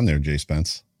my time there, Jay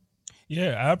Spence.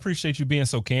 Yeah, I appreciate you being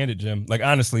so candid, Jim. Like,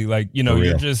 honestly, like,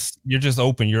 you're just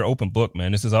open. You're open book,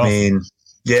 man. This is awesome. I mean,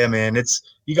 yeah, man,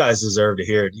 you guys deserve to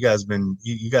hear it.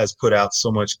 You guys put out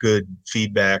so much good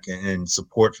feedback and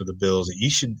support for the Bills that you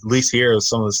should at least hear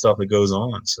some of the stuff that goes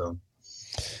on. So,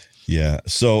 yeah.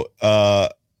 So,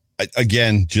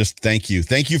 again, just thank you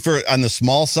for on the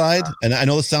small side. And I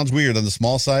know this sounds weird on the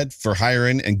small side for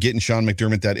hiring and getting Sean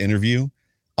McDermott that interview.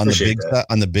 On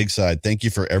the big side, thank you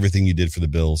for everything you did for the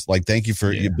Bills. Like, thank you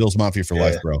for Bills Mafia for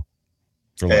life, bro.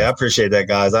 I appreciate that,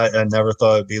 guys. I never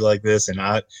thought it'd be like this, and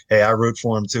I root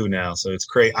for them too now. So it's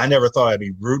great. I never thought I'd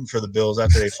be rooting for the Bills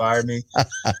after they fired me.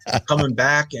 Coming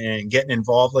back and getting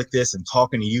involved like this and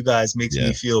talking to you guys makes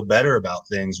me feel better about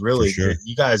things. Really, sure.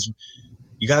 You guys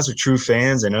are true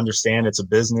fans and understand it's a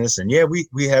business. And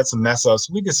we had some mess ups.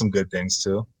 We did some good things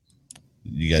too.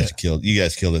 You guys killed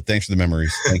it. Thanks for the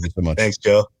memories. Thank you so much. Thanks,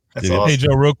 Joe. That's awesome. Hey,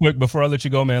 Joe, real quick before I let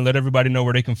you go, man, let everybody know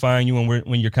where they can find you and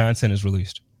when your content is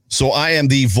released. So I am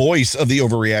the voice of the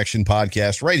Overreaction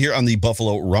podcast right here on the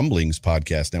Buffalo Rumblings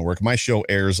Podcast Network. My show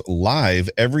airs live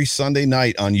every Sunday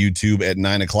night on YouTube at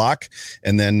 9:00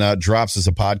 and then drops as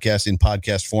a podcast in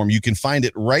podcast form. You can find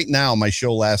it right now. My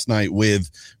show last night with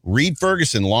Reed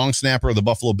Ferguson, long snapper of the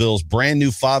Buffalo Bills, brand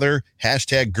new father,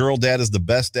 #girl dad is the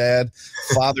best dad.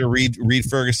 Father Reed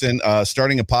Ferguson,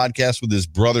 starting a podcast with his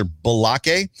brother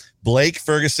Blake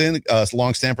Ferguson,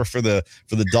 long snapper for the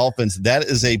Dolphins. That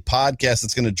is a podcast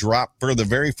that's going to drop for the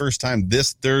very first time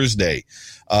this Thursday.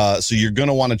 So you're going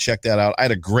to want to check that out. I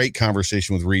had a great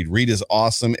conversation with Reed. Reed is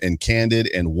awesome and candid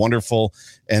and wonderful.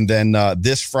 And then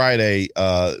this Friday,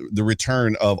 the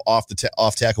return of Off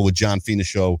Tackle with John Fina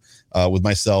show with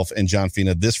myself and John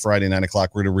Fina this Friday, 9:00.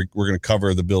 We're going to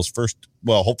cover the Bills' first,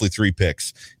 hopefully 3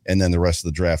 picks and then the rest of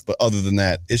the draft. But other than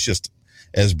that, it's just,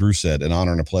 as Bruce said, an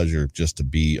honor and a pleasure just to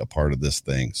be a part of this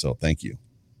thing. So thank you.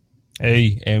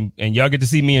 Hey, and y'all get to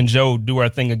see me and Joe do our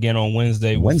thing again on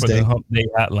Wednesday. For the Hump Day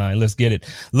Hotline. Let's get it.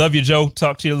 Love you, Joe.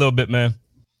 Talk to you a little bit, man.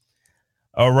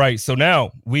 All right. So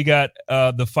now we got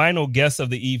the final guest of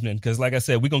the evening, because like I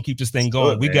said, we're gonna keep this thing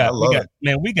going. We got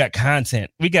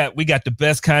content. We got the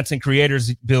best content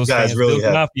creators, Bills fans, really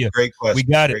Bills Mafia. Great questions.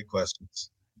 We got great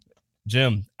questions.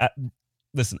 Jim,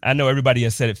 listen, I know everybody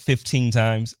has said it 15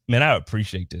 times. Man, I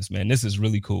appreciate this, man. This is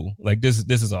really cool. Like, this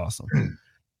is awesome.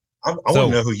 I want to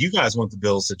know who you guys want the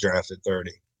Bills to draft at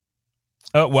 30.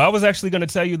 Well, I was actually going to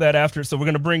tell you that after. So we're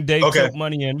going to bring Dave Tilt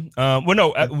Money in.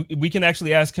 We can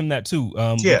actually ask him that too.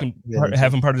 We can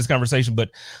have him part of this conversation.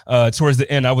 But towards the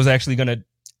end, I was actually going to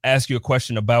ask you a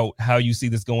question about how you see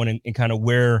this going and kind of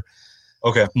where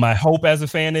my hope as a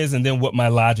fan is, and then what my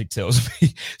logic tells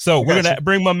me. So we're going to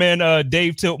bring my man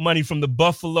Dave Tilt Money from the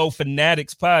Buffalo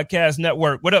Fanatics Podcast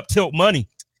Network. What up, Tilt Money?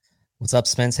 What's up,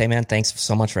 Spence? Hey, man, thanks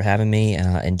so much for having me.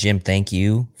 And Jim, thank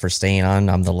you for staying on.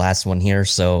 I'm the last one here,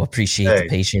 so appreciate the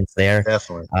patience there.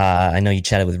 Definitely. I know you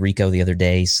chatted with Rico the other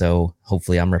day, so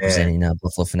hopefully I'm representing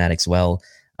Buffalo Fanatics well.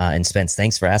 And Spence,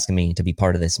 thanks for asking me to be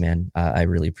part of this, man. I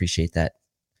really appreciate that.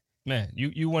 Man,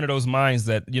 you one of those minds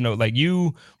that, like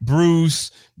you,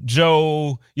 Bruce,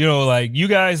 Joe, like you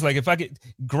guys, like if I get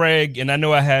Greg, and I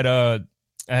know I had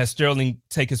Sterling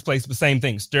take his place, the same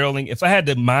thing. Sterling, if I had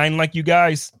to mind like you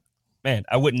guys, man,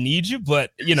 I wouldn't need you, but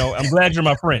I'm glad you're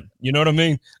my friend. You know what I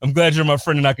mean? I'm glad you're my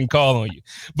friend and I can call on you.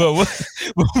 But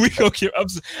we go.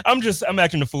 I'm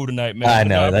acting the fool tonight, man. I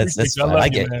know that's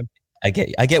fine. I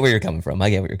get where you're coming from.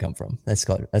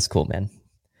 That's cool, man.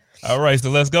 All right, so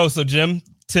let's go. So Jim,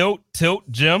 tilt,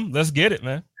 Jim, let's get it,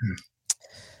 man.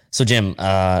 So Jim,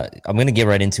 I'm going to get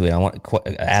right into it. I want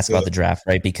to ask about the draft,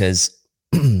 right? Because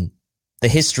the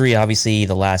history, obviously,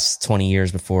 the last 20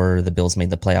 years before the Bills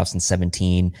made the playoffs in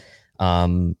 2017.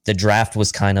 The draft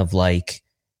was kind of like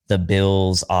the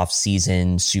Bills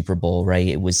off-season Super Bowl, right?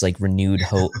 It was like renewed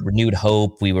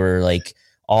hope. We were like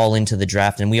all into the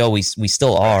draft, and we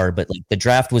still are, but like the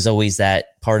draft was always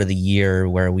that part of the year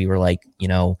where we were like,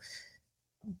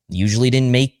 usually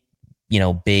didn't make,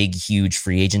 big, huge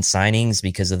free agent signings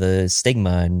because of the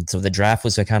stigma. And so the draft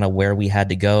was kind of where we had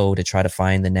to go to try to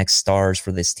find the next stars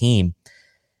for this team.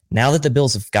 Now that the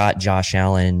Bills have got Josh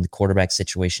Allen, the quarterback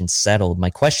situation settled, my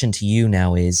question to you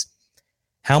now is,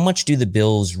 how much do the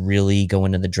Bills really go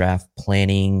into the draft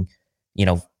planning,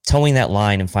 towing that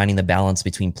line and finding the balance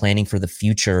between planning for the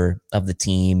future of the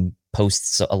team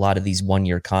post a lot of these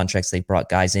one-year contracts they brought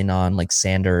guys in on like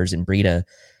Sanders and Breida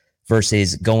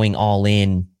versus going all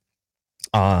in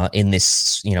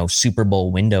this, Super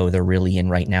Bowl window they're really in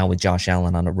right now with Josh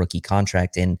Allen on a rookie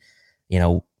contract. And,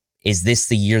 is this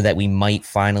the year that we might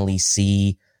finally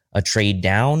see a trade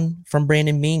down from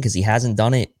Brandon Beane? Because he hasn't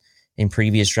done it in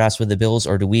previous drafts with the Bills,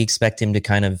 or do we expect him to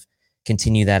kind of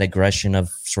continue that aggression of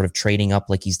sort of trading up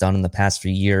like he's done in the past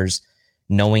few years,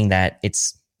 knowing that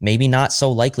it's maybe not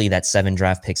so likely that 7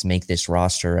 draft picks make this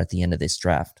roster at the end of this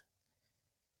draft?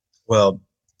 Well,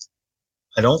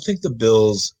 I don't think the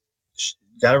Bills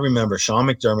got to remember Sean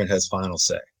McDermott has final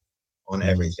say on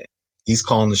everything. He's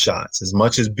calling the shots. As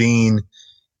much as Bean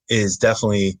is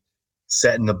definitely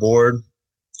setting the board,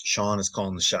 Sean is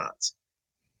calling the shots.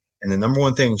 And the number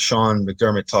one thing Sean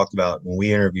McDermott talked about when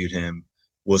we interviewed him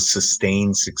was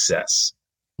sustained success.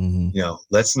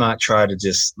 Let's not try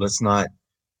to let's not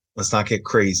get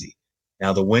crazy.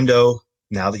 Now the window,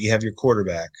 now that you have your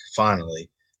quarterback, finally,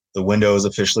 the window is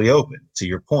officially open, to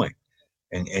your point.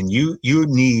 And you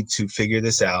need to figure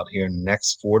this out here in the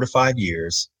next 4 to 5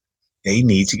 years. They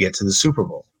need to get to the Super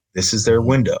Bowl. This is their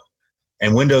window.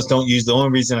 And windows don't use, the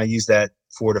only reason I use that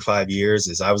 4 to 5 years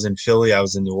is I was in Philly, I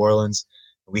was in New Orleans.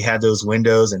 We had those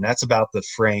windows, and that's about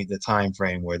the time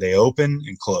frame where they open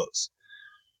and close.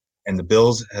 And the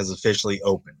Bills has officially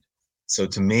opened. So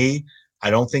to me, I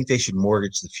don't think they should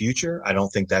mortgage the future. I don't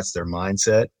think that's their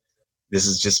mindset. This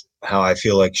is just how I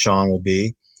feel like Sean will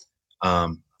be.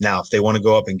 Now, if they want to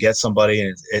go up and get somebody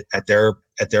and at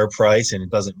their price and it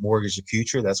doesn't mortgage the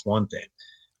future, that's one thing.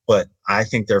 But I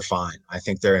think they're fine. I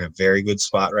think they're in a very good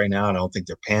spot right now. I don't think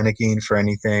they're panicking for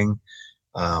anything.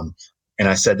 And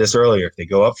I said this earlier, if they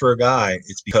go up for a guy,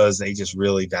 it's because they just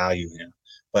really value him.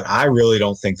 But I really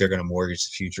don't think they're going to mortgage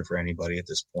the future for anybody at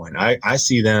this point. I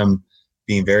see them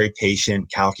being very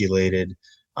patient, calculated.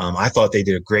 I thought they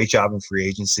did a great job in free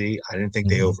agency. I didn't think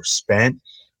they overspent.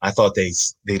 I thought they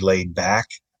laid back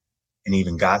and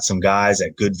even got some guys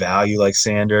at good value like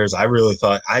Sanders. I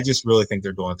just really think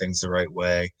they're doing things the right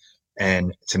way.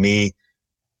 And to me,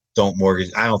 don't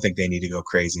mortgage. I don't think they need to go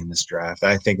crazy in this draft.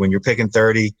 I think when you're picking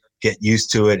 30, get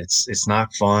used to it. It's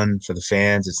not fun for the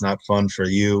fans. It's not fun for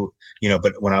you,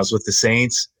 but when I was with the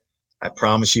Saints, I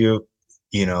promise you,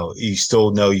 you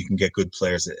still know you can get good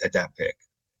players at that pick.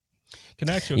 Can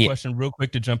I ask you a question real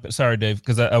quick to jump in? Sorry, Dave,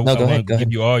 because I want to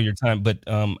give you all your time, but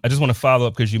I just want to follow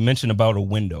up because you mentioned about a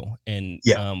window. And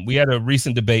we had a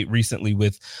recent debate recently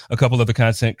with a couple of the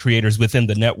content creators within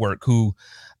the network who,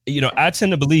 I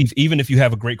tend to believe even if you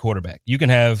have a great quarterback, you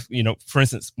can have, for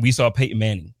instance, we saw Peyton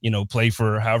Manning, play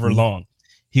for however long.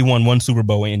 He won 1 Super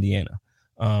Bowl in Indiana.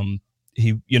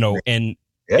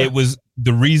 It was,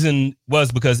 the reason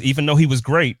was because even though he was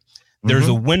great, there's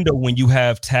a window when you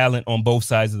have talent on both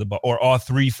sides of the ball or all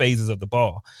 3 phases of the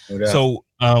ball. So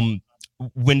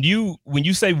when you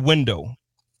say window,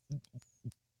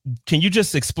 can you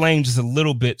just explain just a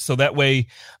little bit so that way,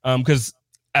 because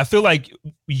I feel like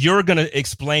you're going to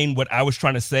explain what I was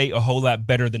trying to say a whole lot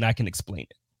better than I can explain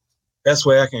it. Best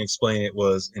way I can explain it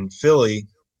was in Philly.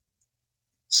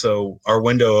 So our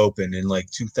window opened in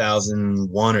like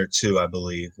 2001 or 2, I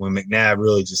believe, when McNabb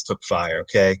really just took fire.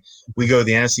 Okay. We go to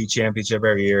the NFC Championship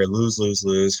every year, lose,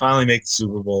 finally make the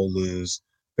Super Bowl, lose.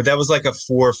 But that was like a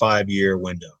 4 or 5 year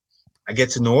window. I get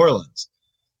to New Orleans.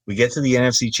 We get to the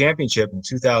NFC Championship in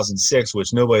 2006,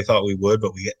 which nobody thought we would,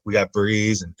 but we got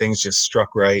Breeze and things just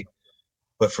struck right.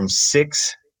 But from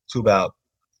 6 to about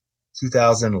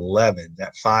 2011,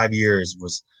 that 5 years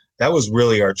was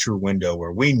really our true window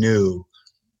where we knew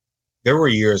there were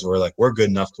years where we're good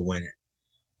enough to win it.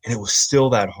 And it was still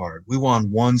that hard. We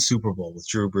won 1 Super Bowl with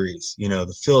Drew Brees.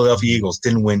 The Philadelphia Eagles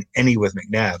didn't win any with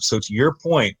McNabb. So to your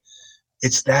point,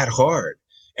 it's that hard.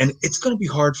 And it's going to be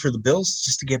hard for the Bills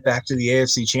just to get back to the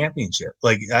AFC Championship.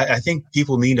 I think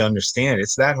people need to understand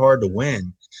it's that hard to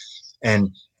win. And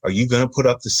are you going to put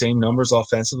up the same numbers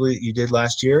offensively that you did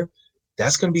last year?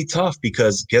 That's going to be tough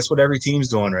because guess what every team's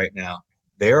doing right now?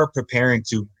 They are preparing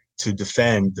to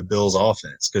defend the Bills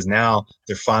offense because now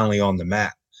they're finally on the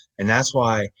map. And that's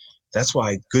why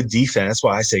good defense, that's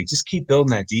why I say just keep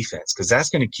building that defense because that's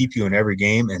going to keep you in every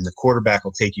game and the quarterback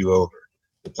will take you over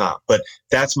the top. But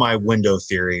that's my window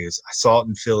theory is I saw it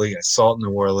in Philly, I saw it in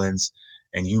New Orleans,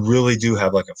 and you really do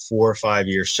have like a 4 or 5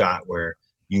 year shot where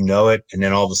you know it, and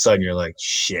then all of a sudden you're like,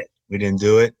 shit, we didn't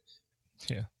do it.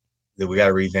 Yeah. Then we got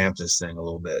to revamp this thing a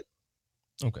little bit.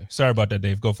 Okay. Sorry about that,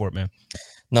 Dave. Go for it, man.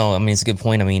 No, I mean, it's a good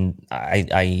point. I mean,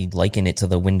 I liken it to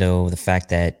the window, the fact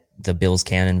that the Bills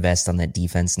can invest on that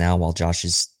defense now while Josh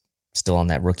is still on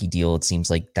that rookie deal. It seems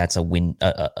like that's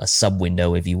a sub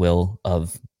window, if you will,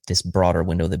 of this broader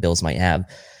window the Bills might have.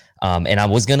 And I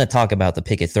was going to talk about the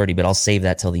pick at 30, but I'll save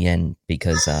that till the end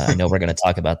because I know we're going to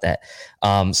talk about that.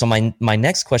 So my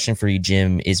next question for you,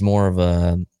 Jim, is more of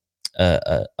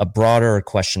a broader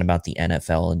question about the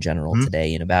NFL in general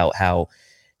today and about how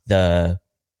the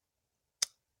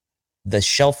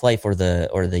shelf life or the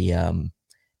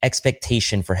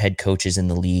expectation for head coaches in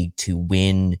the league to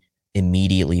win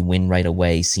immediately, win right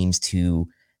away, seems to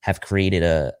have created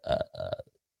a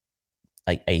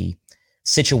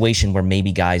situation where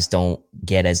maybe guys don't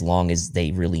get as long as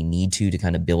they really need to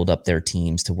kind of build up their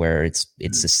teams to where it's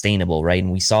sustainable, right?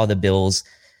 And we saw the Bills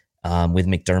with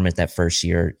McDermott that first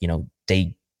year.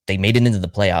 They made it into the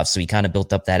playoffs, so he kind of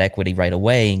built up that equity right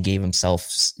away and gave himself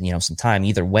some time.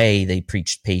 Either way, they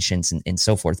preached patience and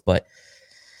so forth. But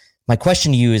my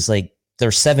question to you is, like, there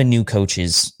are 7 new head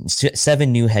coaches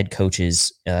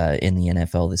in the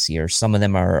NFL this year. Some of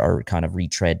them are kind of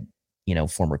retread,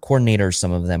 former coordinators.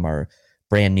 Some of them are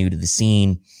brand new to the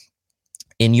scene.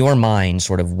 In your mind,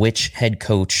 sort of which head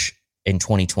coach in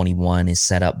 2021 is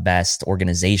set up best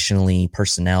organizationally,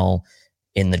 personnel,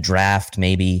 in the draft,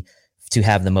 maybe, to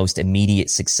have the most immediate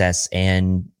success,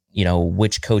 and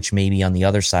which coach maybe on the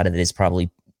other side of it is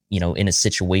probably in a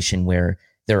situation where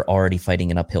they're already fighting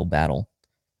an uphill battle?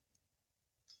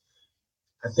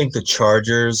 I think the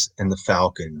Chargers and the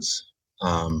Falcons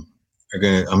I'm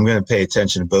gonna pay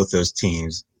attention to both those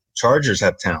teams. Chargers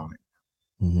have talent.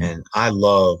 Mm-hmm. And I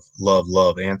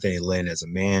love Anthony Lynn as a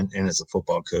man and as a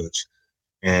football coach.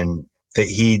 And that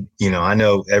he, I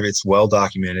know it's well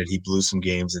documented. He blew some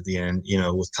games at the end,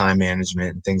 with time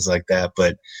management and things like that.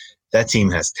 But that team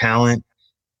has talent.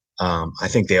 I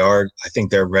think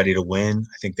they're ready to win.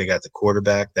 I think they got the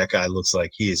quarterback. That guy looks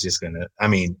like he is just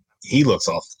he looks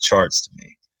off the charts to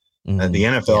me. Mm-hmm. The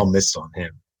NFL missed on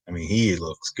him. He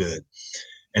looks good.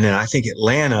 And then I think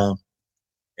Atlanta,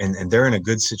 and they're in a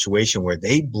good situation where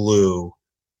they blew,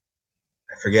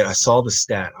 I saw the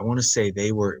stat. I want to say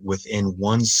they were within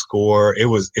one score.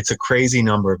 It's a crazy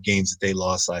number of games that they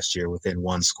lost last year within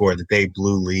one score, that they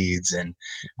blew leads. And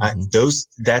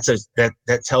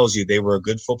that tells you they were a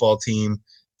good football team,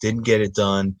 didn't get it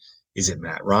done. Is it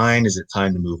Matt Ryan? Is it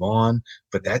time to move on?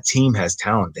 But that team has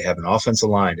talent. They have an offensive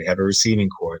line. They have a receiving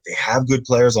corps. They have good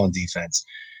players on defense.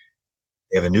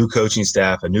 They have a new coaching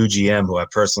staff, a new GM who I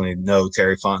personally know,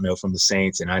 Terry Fontenot from the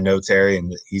Saints, and I know Terry,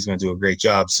 and he's going to do a great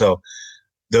job. So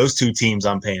those 2 teams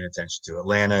I'm paying attention to,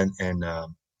 Atlanta and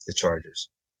the Chargers.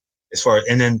 As far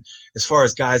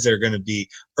as guys that are going to be,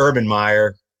 Urban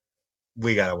Meyer,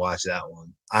 we got to watch that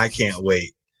one. I can't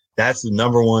wait. That's the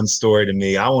number one story to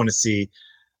me. I want to see.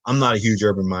 I'm not a huge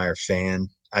Urban Meyer fan.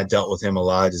 I dealt with him a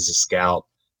lot as a scout.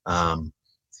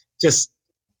 Just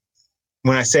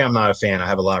when I say I'm not a fan, I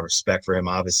have a lot of respect for him.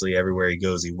 Obviously, everywhere he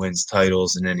goes, he wins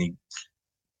titles, and then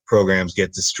programs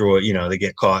get destroyed. They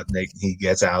get caught, and he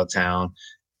gets out of town.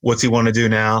 What's he want to do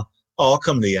now? Oh, I'll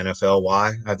come to the NFL.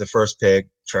 Why? I have the first pick,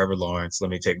 Trevor Lawrence.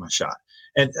 Let me take my shot.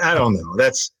 And I don't know.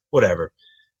 That's whatever.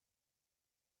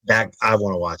 That I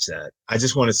want to watch that. I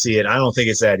just want to see it. I don't think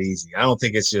it's that easy. I don't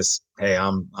think it's just, hey,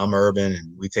 I'm Urban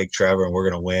and we take Trevor and we're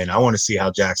going to win. I want to see how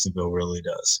Jacksonville really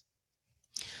does.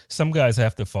 Some guys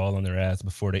have to fall on their ass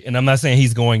before they, and I'm not saying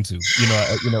he's going to,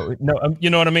 no, you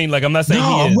know what I mean? Like, I'm not saying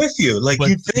I'm with you. Like,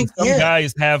 you think some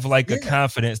guys have a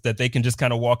confidence that they can just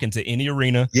kind of walk into any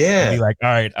arena and be like, all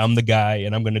right, I'm the guy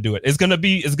and I'm going to do it.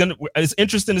 It's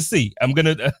interesting to see.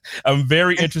 I'm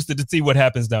very interested to see what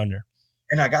happens down there.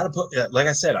 And I got to put, like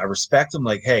I said, I respect him.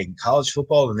 Like, hey, in college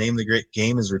football, the name of the great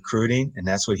game is recruiting, and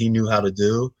that's what he knew how to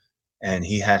do. And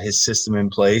he had his system in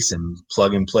place and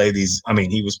plug and play these.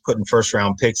 He was putting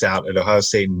 1st-round picks out at Ohio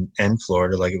State and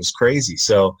Florida like it was crazy.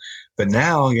 So, but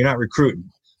now you're not recruiting.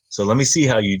 So let me see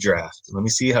how you draft. Let me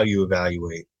see how you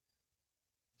evaluate.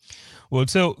 Well,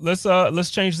 so let's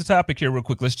change the topic here real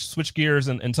quick. Let's switch gears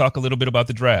and talk a little bit about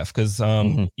the draft, because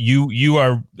you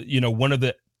are one of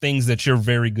the things that you're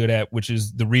very good at, which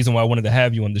is the reason why I wanted to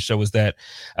have you on the show, is that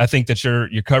I think that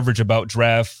your coverage about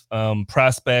draft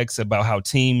prospects, about how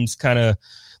teams kind of,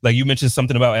 like you mentioned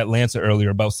something about Atlanta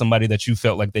earlier, about somebody that you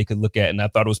felt like they could look at, and I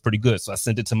thought it was pretty good. So I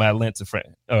sent it to my Atlanta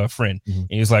friend, and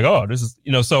he was like, oh, this is,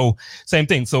 so same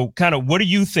thing. So kind of, what do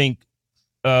you think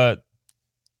the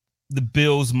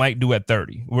Bills might do at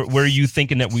 30? Where are you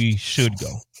thinking that we should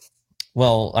go?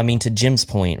 Well, to Jim's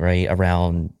point, right,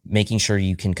 around making sure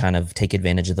you can kind of take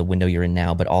advantage of the window you're in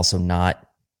now, but also not,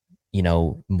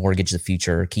 mortgage the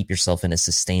future, or keep yourself in a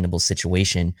sustainable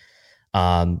situation.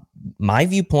 My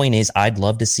viewpoint is I'd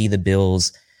love to see the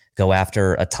Bills go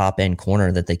after a top end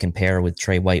corner that they can pair with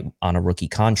Trey White on a rookie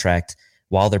contract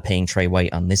while they're paying Trey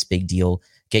White on this big deal.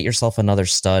 Get yourself another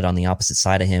stud on the opposite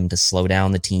side of him to slow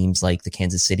down the teams like the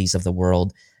Kansas Cities of the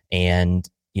world, and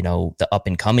the up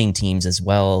and coming teams as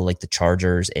well, like the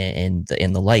Chargers and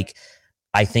the like.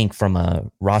 I think from a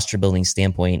roster building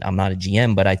standpoint, I'm not a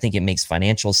GM, but I think it makes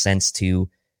financial sense to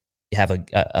have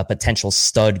a potential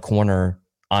stud corner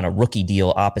on a rookie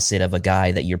deal opposite of a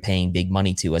guy that you're paying big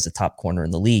money to as a top corner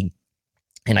in the league.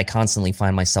 And I constantly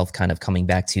find myself kind of coming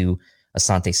back to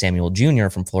Asante Samuel Jr.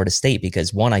 from Florida State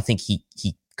because, one, I think he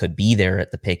could be there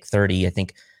at the pick 30. I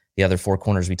think the other 4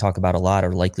 corners we talk about a lot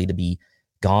are likely to be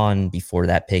gone before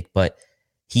that pick, but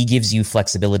he gives you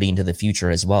flexibility into the future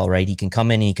as well, right? He can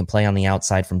come in and he can play on the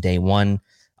outside from day one,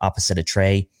 opposite of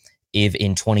Trey. If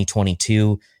in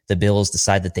 2022 the Bills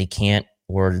decide that they can't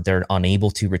or they're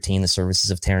unable to retain the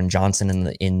services of Taron Johnson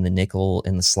in the nickel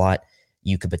in the slot,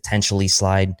 you could potentially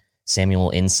slide Samuel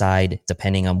inside,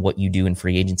 depending on what you do in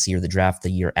free agency or the draft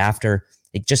the year after.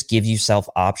 It just gives yourself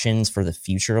options for the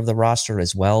future of the roster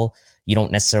as well. You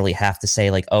don't necessarily have to say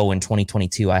like, oh, in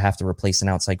 2022, I have to replace an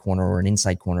outside corner or an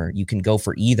inside corner. You can go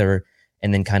for either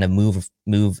and then kind of move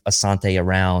Asante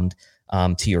around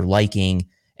to your liking,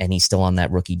 and he's still on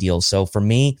that rookie deal. So for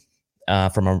me,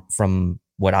 from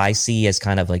what I see as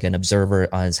kind of like an observer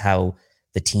as how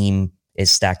the team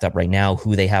is stacked up right now,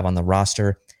 who they have on the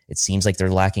roster, it seems like they're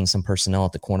lacking some personnel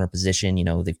at the corner position. You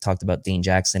know, they've talked about Dane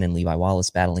Jackson and Levi Wallace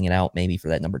battling it out maybe for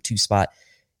that number 2 spot.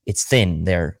 It's thin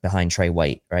there behind Trey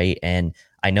White, right? And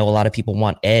I know a lot of people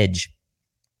want edge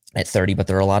at 30, but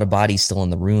there are a lot of bodies still in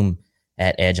the room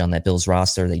at edge on that Bills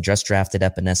roster. They just drafted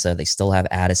Epinesa. They still have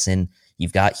Addison.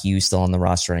 You've got Hughes still on the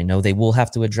roster. I know they will have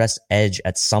to address edge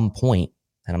at some point,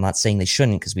 and I'm not saying they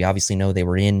shouldn't because we obviously know they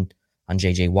were in on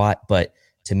J.J. Watt, but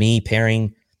to me,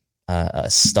 pairing a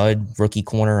stud rookie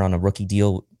corner on a rookie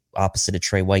deal opposite of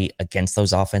Trey White against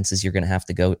those offenses you're going to have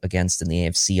to go against in the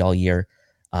AFC all year,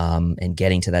 and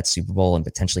getting to that Super Bowl and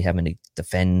potentially having to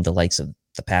defend the likes of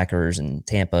the Packers and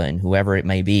Tampa and whoever it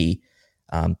may be,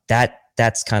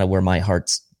 that's kind of where my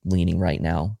heart's leaning right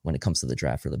now when it comes to the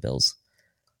draft for the Bills.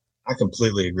 I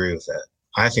completely agree with that.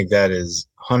 I think that is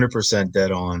 100%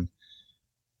 dead on.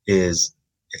 Is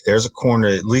if there's a corner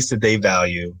at least that they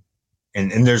value,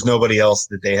 and there's nobody else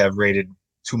that they have rated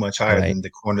too much higher than the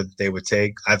corner that they would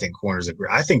take, I think corners are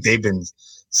great. I think they've been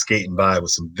skating by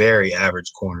with some very average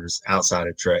corners outside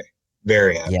of Trey.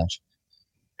 Very average.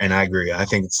 Yeah. And I agree. I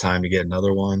think it's time to get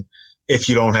another one. If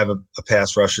you don't have a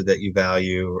pass rusher that you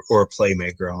value or a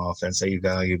playmaker on offense that you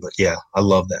value. But yeah, I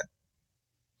love that.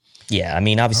 Yeah, I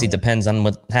mean, obviously it depends on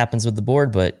what happens with the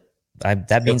board, but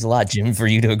that means a lot, Jim, for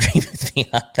you to agree with me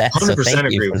on that. 100%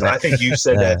 agree with that. I think you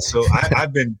said that. So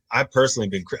I've personally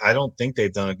been, I don't think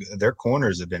they've done, their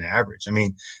corners have been average. I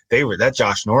mean, that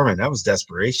Josh Norman, that was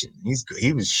desperation.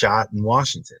 He was shot in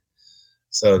Washington.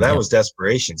 So that was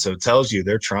desperation. So it tells you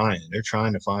they're trying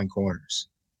to find corners.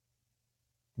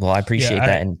 Well, I appreciate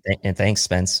that. And thanks,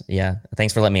 Spence. Yeah.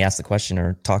 Thanks for letting me ask the question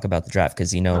or talk about the draft.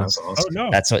 Cause that's awesome.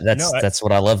 That's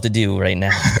what I love to do right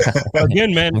now.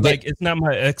 Again, man, like it's not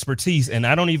my expertise. And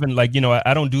I don't even I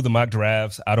don't do the mock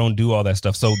drafts. I don't do all that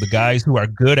stuff. So the guys who are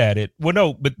good at it, well,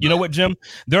 no, but you know what, Jim,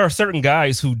 there are certain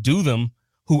guys who do them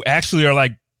who actually are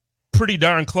like pretty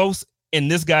darn close. And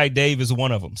this guy, Dave, is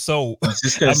one of them. So I was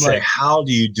just going to say, how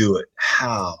do you do it?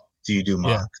 How do you do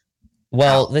mock? Yeah.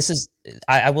 Well, this is,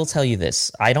 I will tell you this.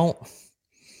 I do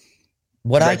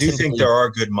think there are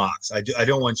good mocks. I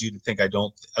don't want you to think I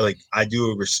don't, like, I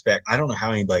do respect. I don't know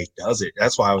how anybody does it.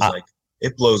 That's why I was like,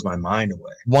 it blows my mind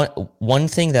away. One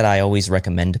thing that I always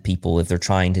recommend to people if they're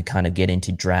trying to kind of get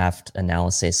into draft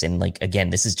analysis, and like,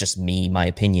 again, this is just me, my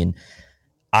opinion.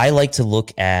 I like to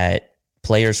look at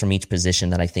players from each position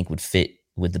that I think would fit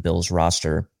with the Bills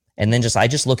roster. And then I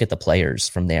just look at the players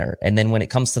from there. And then when it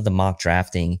comes to the mock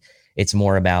drafting, it's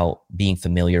more about being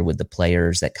familiar with the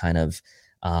players that kind of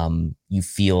you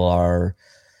feel are,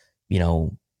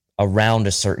 around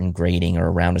a certain grading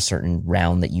or around a certain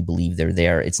round that you believe they're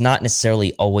there. It's not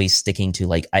necessarily always sticking to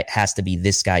like, it has to be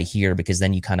this guy here, because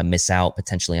then you kind of miss out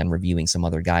potentially on reviewing some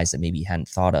other guys that maybe you hadn't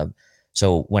thought of.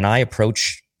 So when I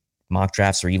approach mock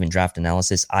drafts or even draft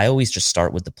analysis, I always just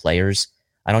start with the players.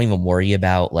 I don't even worry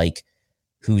about like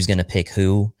who's going to pick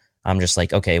who. I'm just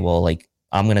like, okay, well, like,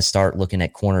 I'm going to start looking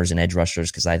at corners and edge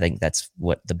rushers because I think that's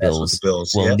what the Bills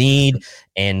will need.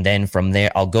 And then from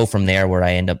there, I'll go from there where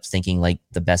I end up thinking like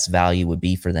the best value would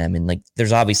be for them. And like,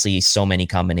 there's obviously so many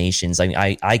combinations. I mean,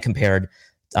 I compared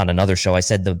on another show, I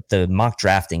said the mock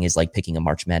drafting is like picking a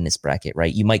March Madness bracket,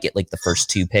 right? You might get like the first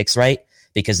 2 picks, right?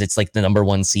 Because it's like the number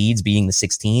 1 seeds being the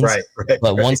 16s. Right.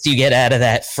 But once you get out of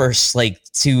that first like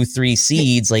 2-3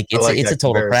 seeds, like it's a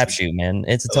total crapshoot, man.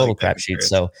 It's a total crapshoot.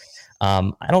 So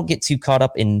I don't get too caught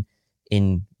up in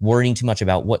worrying too much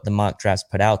about what the mock drafts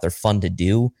put out. They're fun to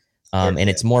do. And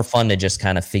it's more fun to just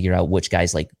kind of figure out which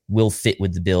guys like will fit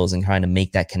with the Bills and kind of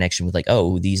make that connection with like,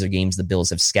 oh, these are games the Bills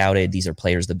have scouted. These are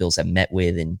players the Bills have met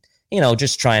with, and,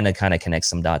 just trying to kind of connect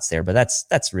some dots there. But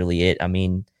that's really it. I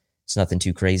mean, it's nothing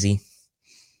too crazy.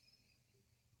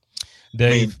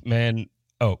 Dave, man.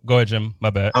 Oh, go ahead, Jim.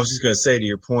 My bad. I was just going to say to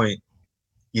your point,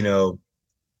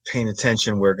 paying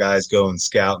attention where guys go and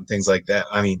scout and things like that.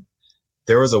 I mean,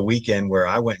 there was a weekend where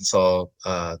I went and saw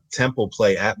Temple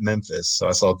play at Memphis. So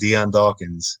I saw Dion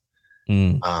Dawkins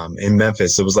in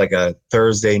Memphis. It was like a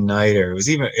Thursday night, or I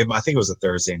think it was a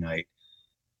Thursday night.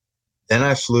 Then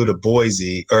I flew to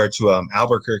Boise or to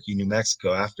Albuquerque, New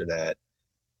Mexico after that.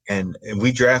 And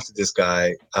we drafted this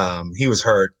guy. He was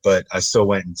hurt, but I still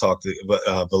went and talked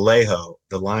to Vallejo,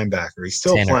 the linebacker. He's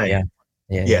still playing.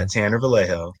 Yeah, Tanner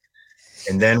Vallejo.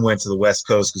 And then went to the West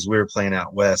Coast because we were playing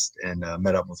out west, and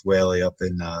met up with Whaley up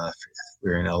in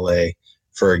we were in LA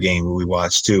for a game we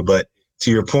watched too. But to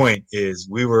your point is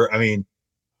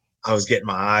I was getting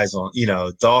my eyes on,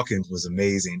 Dawkins was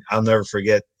amazing. I'll never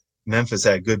forget Memphis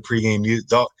had good pregame music.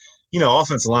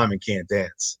 Offensive linemen can't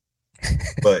dance.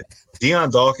 But Dion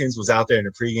Dawkins was out there in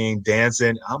the pregame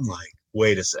dancing. I'm like,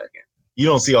 wait a second. You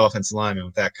don't see offensive linemen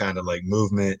with that kind of like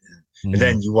movement. And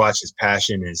then you watch his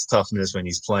passion and his toughness when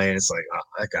he's playing. It's like, oh,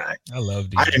 that guy. I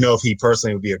love Dion. I didn't know if he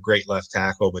personally would be a great left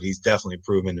tackle, but he's definitely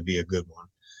proven to be a good one.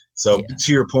 So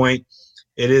to your point,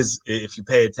 it is, if you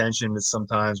pay attention to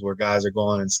sometimes where guys are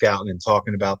going and scouting and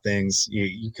talking about things,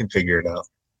 you can figure it out.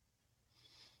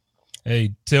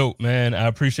 Hey, Tilt, man, I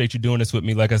appreciate you doing this with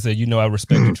me. Like I said, I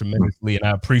respect you tremendously, and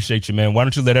I appreciate you, man. Why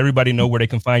don't you let everybody know where they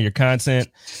can find your content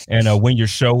and when your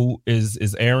show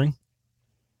is airing?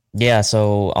 Yeah,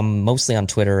 so I'm mostly on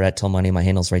Twitter at Tilt Money. My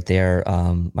handle's right there.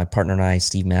 My partner and I,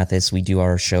 Steve Mathis, we do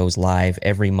our shows live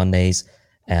every Mondays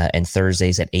and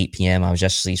Thursdays at 8 p.m. I was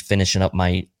actually finishing up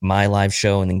my live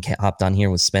show and then hopped on here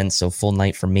with Spence, so full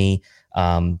night for me.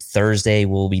 Thursday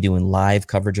we'll be doing live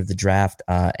coverage of the draft,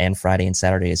 and Friday and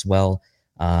Saturday as well.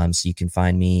 So you can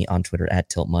find me on Twitter at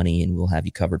Tilt Money, and we'll have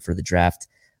you covered for the draft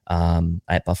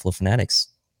at Buffalo Fanatics.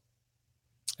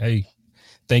 Hey,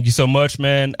 thank you so much,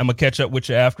 man. I'm gonna catch up with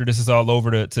you after this is all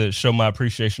over to show my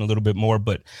appreciation a little bit more.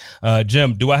 But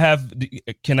Jim,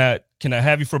 can I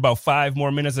have you for about 5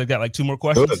 more minutes? I got like 2 more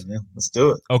questions. Do it, man. Let's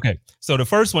do it. Okay. So the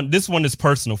first one, this one is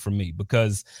personal for me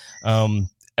because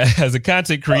as a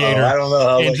content creator, I don't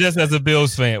know and just as a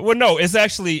Bills fan. Well, no, it's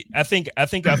actually, I think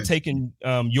I've taken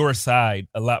your side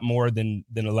a lot more than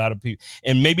a lot of people,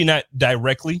 and maybe not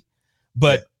directly,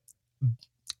 but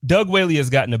Doug Whaley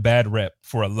has gotten a bad rep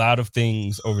for a lot of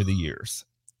things over the years.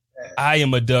 I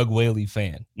am a Doug Whaley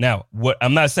fan. Now,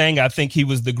 I'm not saying I think he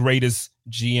was the greatest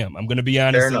GM. I'm going to be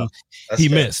honest. He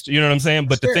missed, you know what I'm saying?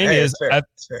 But the thing is,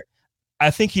 I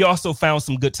think he also found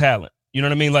some good talent. You know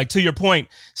what I mean? Like, to your point,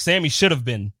 Sammy should have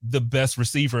been the best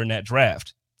receiver in that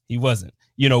draft. He wasn't,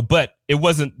 but it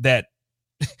wasn't that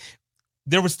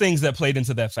there was things that played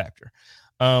into that factor.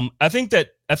 I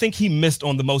think he missed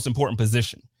on the most important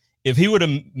position. If he would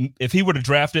have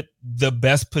drafted the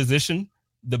best position,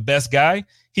 the best guy,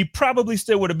 he probably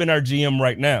still would have been our GM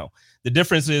right now. The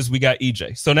difference is we got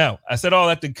EJ. So now I said all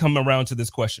that to come around to this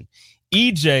question.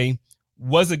 EJ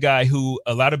was a guy who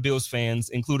a lot of Bills fans,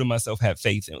 including myself, had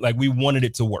faith in. Like, we wanted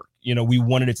it to work. We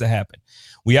wanted it to happen.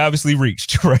 We obviously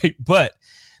reached, right? But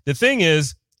the thing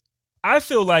is, I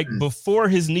feel like before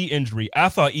his knee injury, I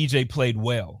thought EJ played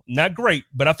well. Not great,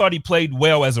 but I thought he played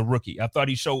well as a rookie. I thought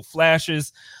he showed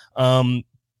flashes.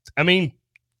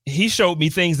 He showed me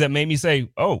things that made me say,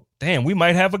 oh, damn, we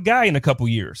might have a guy in a couple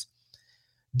years.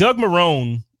 Doug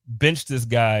Marrone benched this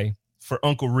guy for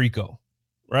Uncle Rico,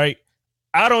 right?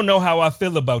 I don't know how I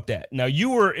feel about that. Now, you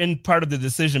were in part of the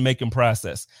decision-making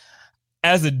process.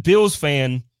 As a Bills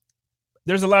fan,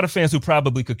 there's a lot of fans who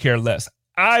probably could care less.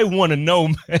 I want to know,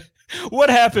 man, what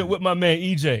happened with my man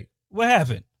EJ? What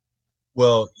happened?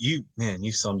 Well, you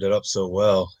summed it up so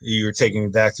well. You were taking me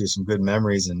back to some good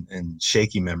memories and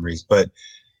shaky memories. But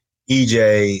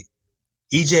EJ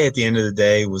at the end of the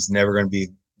day was never going to be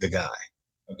the guy.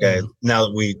 Okay. Now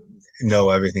that we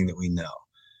know everything that we know,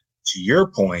 to your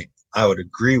point, I would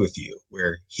agree with you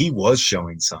where he was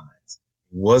showing signs,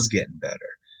 he was getting better.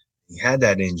 He had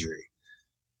that injury.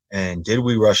 And did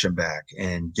we rush him back?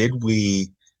 And did we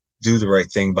do the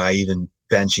right thing by even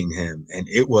benching him? And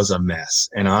it was a mess.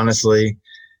 And honestly,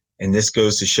 and this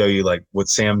goes to show you like what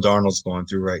Sam Darnold's going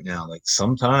through right now. Like,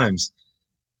 sometimes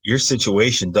your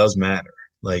situation does matter.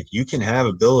 Like, you can have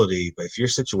ability, but if your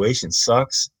situation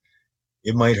sucks,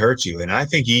 it might hurt you. And I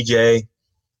think EJ's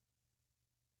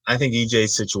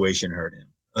situation hurt him.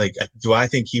 Like, do I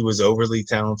think he was overly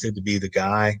talented to be the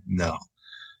guy? No.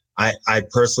 I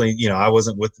personally, I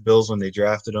wasn't with the Bills when they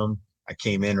drafted him. I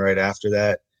came in right after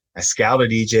that. I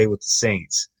scouted EJ with the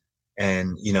Saints.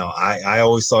 And, I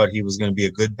always thought he was going to be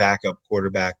a good backup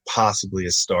quarterback, possibly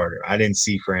a starter. I didn't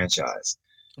see franchise.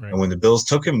 Right. And when the Bills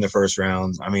took him in the first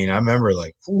round, I remember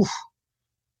like, whew,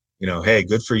 hey,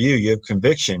 good for you. You have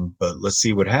conviction, but let's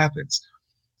see what happens.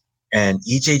 And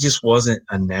EJ just wasn't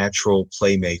a natural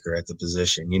playmaker at the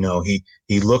position. You know, he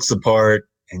looks the part,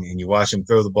 and you watch him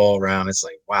throw the ball around. It's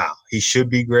like, wow, he should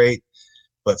be great,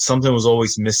 but something was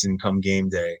always missing come game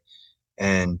day.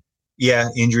 And yeah,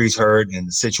 injuries hurt and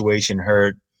the situation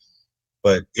hurt,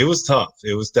 but it was tough.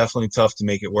 It was definitely tough to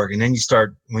make it work. And then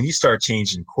when you start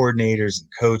changing coordinators and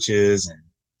coaches, and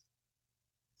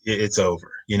it's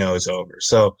over. You know, it's over.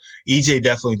 So EJ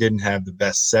definitely didn't have the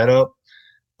best setup,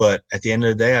 but at the end of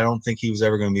the day, I don't think he was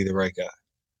ever going to be the right guy.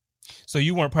 So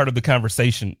you weren't part of the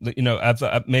conversation. You know, I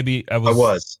thought maybe I was. I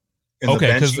was.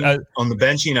 Okay, on the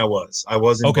benching, I was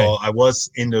involved. Okay. I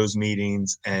was in those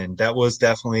meetings, and that was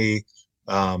definitely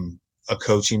a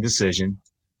coaching decision.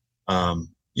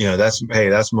 You know, that's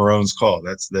Marone's call.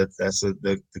 That's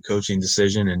the coaching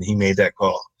decision, and he made that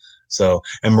call. So,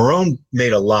 and Marone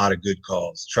made a lot of good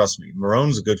calls. Trust me,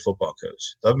 Marone's a good football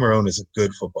coach. Doug Marone is a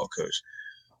good football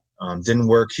coach. Didn't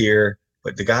work here,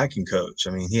 but the guy can coach.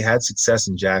 I mean, he had success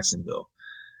in Jacksonville,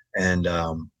 and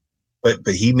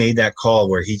but he made that call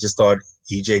where he just thought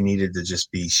EJ needed to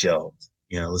just be shelved.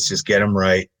 You know, let's just get him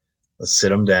right. Let's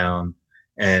sit him down.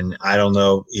 And I don't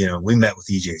know, you know, we met with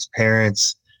EJ's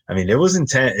parents. I mean, it was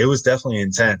intense. It was definitely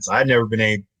intense. I'd never been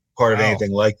a part of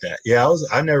anything like that. Yeah,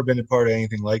 I've never been a part of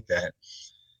anything like that.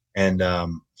 And I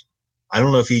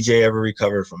don't know if EJ ever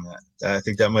recovered from that. I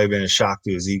think that might have been a shock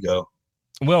to his ego.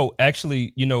 Well,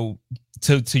 actually, you know,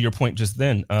 to your point just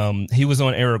then, he was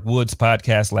on Eric Wood's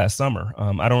podcast last summer.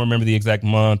 I don't remember the exact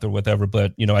month or whatever,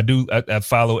 but you know, I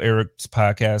follow Eric's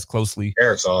podcast closely.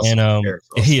 Eric's awesome. And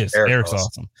he is. Eric's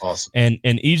awesome. Awesome. And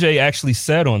EJ actually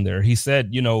said on there, he said,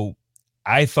 you know,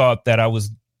 I thought that I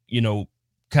was, you know,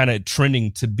 kind of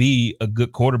trending to be a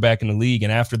good quarterback in the league.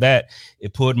 And after that,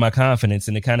 it pulled my confidence,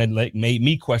 and it kind of like made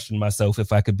me question myself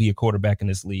if I could be a quarterback in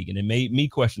this league. And it made me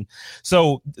question.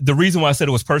 So the reason why I said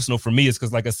it was personal for me is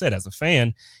because, like I said, as a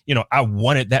fan, you know, I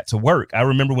wanted that to work. I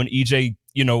remember when EJ,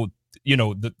 you know,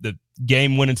 the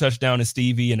game winning touchdown to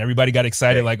Stevie, and everybody got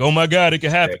excited, like, oh my God, it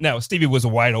could happen. Now Stevie was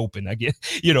wide open, I guess,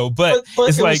 you know, but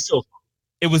it's like,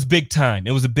 it was big time.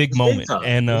 It was a big moment.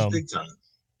 And big time.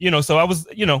 You know, so I was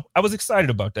excited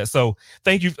about that. So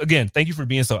thank you for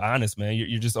being so honest, man.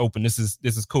 You're just open. This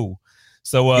is cool.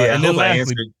 So and then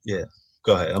lastly,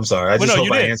 go ahead. I'm sorry. I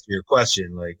hope I answered your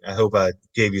question. Like, I hope I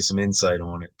gave you some insight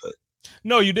on it, but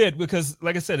no, you did, because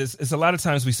like I said, it's a lot of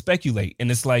times we speculate,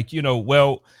 and it's like,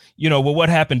 well, what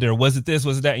happened there? Was it this?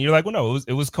 Was it that? And you're like, well, no,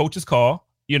 it was coach's call,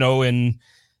 you know, and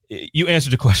you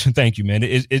answered the question. Thank you, man.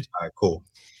 All right, cool.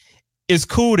 It's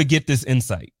cool to get this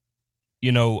insight.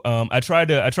 You know, I tried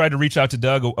to reach out to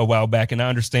Doug a while back, and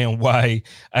I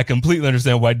completely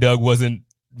understand why Doug wasn't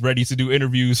ready to do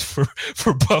interviews for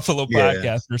Buffalo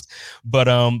podcasters. But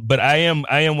I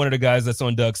am one of the guys that's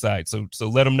on Doug's side. So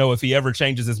let him know if he ever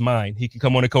changes his mind, he can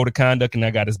come on a code of conduct, and I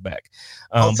got his back.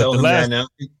 I'll tell him that now.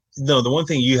 No, the one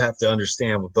thing you have to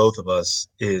understand with both of us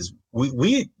is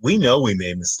we know we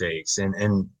made mistakes,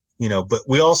 and you know, but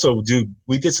we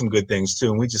did some good things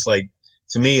too, and we just like.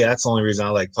 To me, that's the only reason I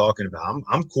like talking about.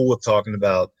 I'm cool with talking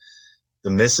about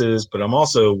the misses, but I'm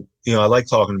also, you know, I like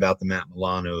talking about the Matt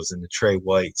Milanos and the Trey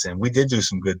Whites, and we did do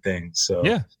some good things. So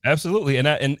yeah, absolutely, and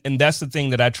that's the thing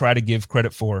that I try to give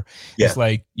credit for. Yeah. It's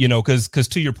like, you know, because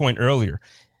to your point earlier,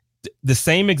 the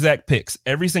same exact picks,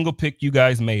 every single pick you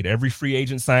guys made, every free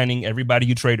agent signing, everybody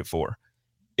you traded for.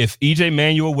 If EJ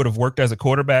Manuel would have worked as a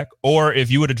quarterback, or if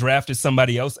you would have drafted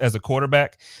somebody else as a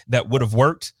quarterback that would have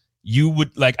worked, you would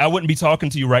I wouldn't be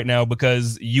talking to you right now,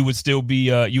 because you would still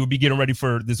be you would be getting ready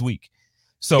for this week.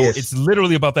 So it's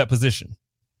literally about that position.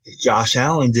 Josh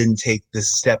Allen didn't take the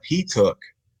step he took.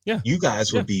 Yeah, you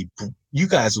guys would be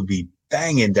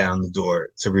banging down the door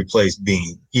to replace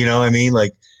Bean. You know what I mean?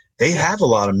 Like, they have a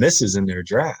lot of misses in their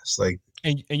drafts. Like,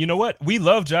 and you know what? We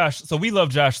love Josh. So we love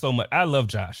Josh so much. I love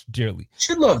Josh dearly. You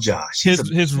should love Josh.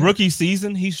 His rookie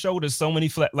season, he showed us so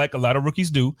many like a lot of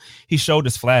rookies do. He showed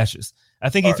us flashes. I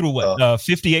think he threw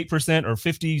 58% or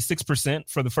 56%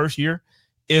 for the first year.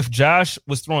 If Josh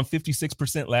was throwing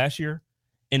 56% last year,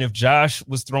 and if Josh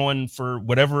was throwing for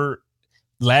whatever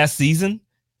last season,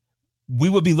 we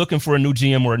would be looking for a new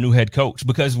GM or a new head coach,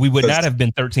 because we would not have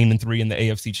been 13-3 in the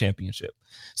AFC Championship.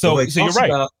 So you're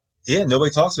right.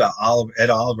 Nobody talks about Ed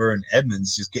Oliver and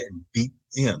Edmonds just getting beat.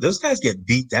 You know, those guys get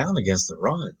beat down against the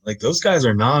run. Like, those guys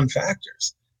are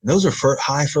non-factors. Those are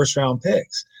high first-round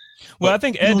picks. Well, I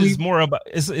think Ed is more about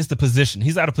it's the position.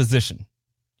 He's out of position.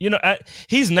 You know,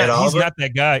 he's not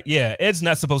that guy. Yeah, Ed's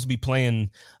not supposed to be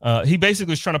playing. He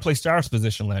basically was trying to play Star's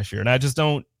position last year, and I just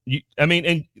don't.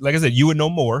 And like I said, you would know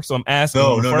more. So I'm asking.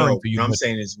 No. What I'm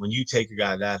saying is, when you take a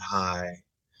guy that high,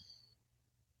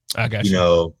 I got you.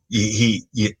 Know,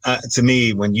 to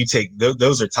me, when you take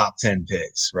those are top 10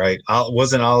 picks, right?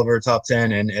 Wasn't Oliver top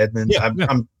 10 and Edmonds? Yeah,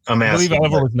 I'm asking. I believe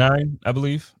Oliver was 9. I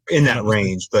believe in that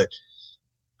range, but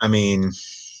I mean,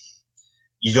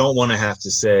 you don't want to have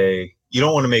to say, you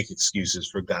don't want to make excuses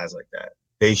for guys like that.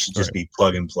 They should just be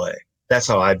plug and play. That's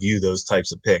how I view those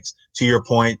types of picks. To your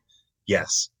point,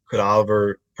 yes. Could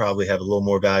Oliver probably have a little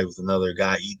more value with another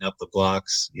guy eating up the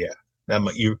blocks? Yeah,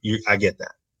 I get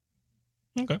that.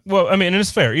 Okay. Well, I mean, and it's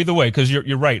fair either way because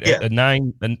you're right. Yeah. A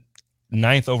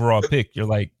 9th overall pick, you're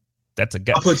like, that's a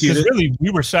guy. Because really,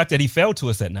 we were shocked that he fell to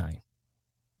us at 9.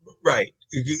 Right.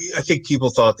 I think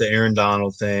people thought the Aaron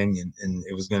Donald thing and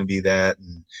it was going to be that.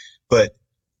 But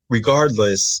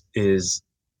regardless,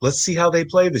 let's see how they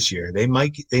play this year. They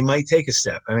might take a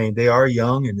step. I mean, they are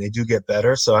young and they do get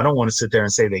better. So I don't want to sit there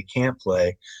and say they can't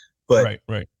play. But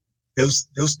right.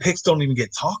 Those picks don't even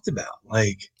get talked about.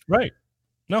 Like right.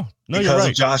 No, because you're right.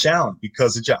 of Josh Allen,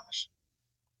 because of Josh.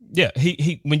 Yeah,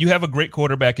 he when you have a great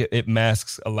quarterback, it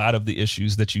masks a lot of the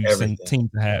issues that you seem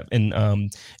to have.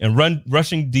 And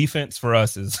rushing defense for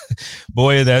us is,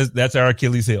 boy, that's our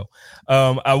Achilles heel.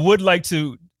 I would like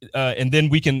to, and then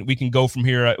we can go from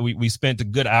here. We spent a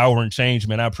good hour and change,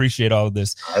 man. I appreciate all of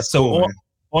this. That's so cool,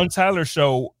 on Tyler's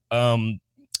show,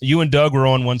 you and Doug were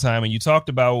on one time, and you talked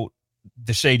about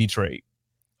the Shady trade.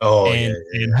 Oh,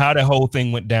 and how the whole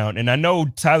thing went down. And I know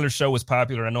Tyler's show is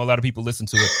popular. I know a lot of people listen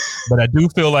to it, but I do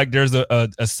feel like there's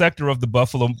a sector of the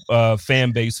Buffalo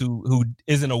fan base who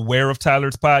isn't aware of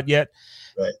Tyler's pod yet.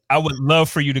 Right. I would love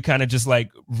for you to kind of just like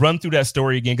run through that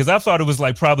story again, because I thought it was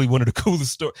like probably one of the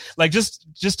coolest stories. Like just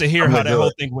to hear how that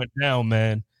whole thing went down,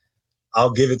 man.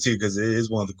 I'll give it to you because it is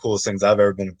one of the coolest things I've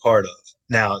ever been a part of.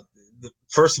 Now,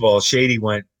 first of all, Shady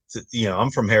went.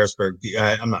 I'm from Harrisburg.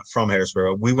 I'm not from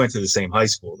Harrisburg. We went to the same high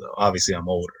school, though. Obviously, I'm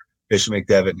older. Bishop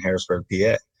McDevitt in Harrisburg,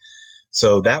 PA.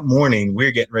 So that morning, we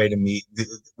were getting ready to meet.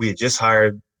 We had just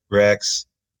hired Rex.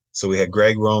 So we had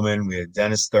Greg Roman. We had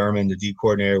Dennis Thurman, the D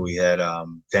coordinator. We had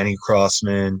Denny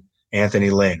Crossman, Anthony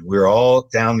Lynn. We were all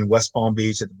down in West Palm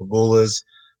Beach at the Pagulas,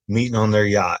 meeting on their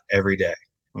yacht every day.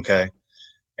 Okay.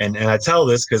 And I tell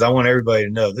this because I want everybody to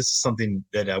know this is something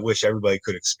that I wish everybody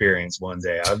could experience one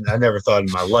day. I never thought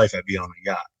in my life I'd be on a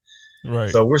yacht.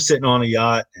 Right. So we're sitting on a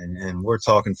yacht and we're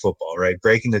talking football, right?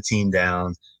 Breaking the team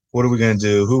down. What are we going to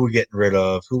do? Who are we getting rid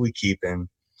of? Who are we keeping?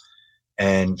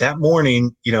 And that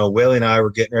morning, Whaley and I were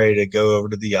getting ready to go over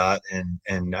to the yacht.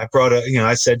 And I brought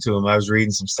I said to him, I was reading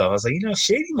some stuff. I was like,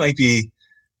 Shady might be,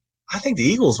 I think the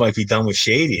Eagles might be done with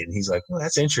Shady. And he's like, well,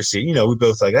 that's interesting. We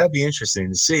both like, that'd be interesting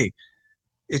to see.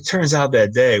 It turns out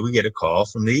that day we get a call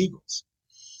from the Eagles.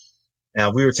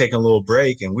 Now we were taking a little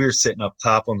break and we were sitting up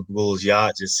top on the Bulls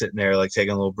yacht, just sitting there like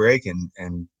taking a little break.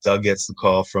 And Doug gets the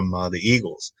call from the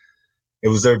Eagles. It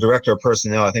was their director of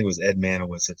personnel. I think it was Ed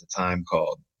Manowitz at the time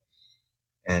called.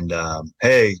 And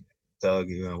hey, Doug,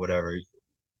 whatever.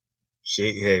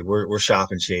 Hey, we're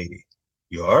shopping Shady.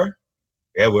 You are?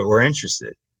 Yeah, we're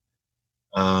interested.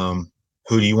 Who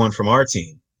do you want from our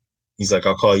team? He's like,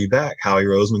 I'll call you back. Howie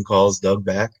Roseman calls Doug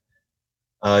back.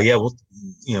 Yeah, well,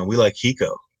 we like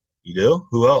Kiko. You do?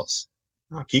 Who else?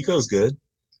 Oh, Kiko's good.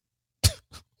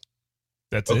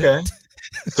 That's okay.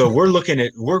 It. So we're looking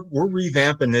at we're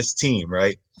revamping this team,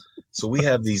 right? So we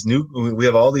have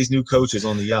all these new coaches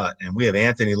on the yacht, and we have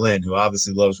Anthony Lynn, who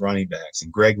obviously loves running backs,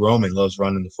 and Greg Roman loves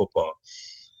running the football.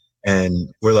 And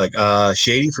we're like,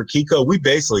 Shady for Kiko. We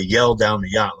basically yelled down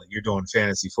the yacht like you're doing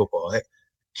fantasy football. Hey,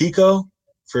 Kiko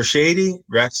for Shady.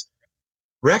 Rex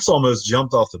almost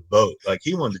jumped off the boat. Like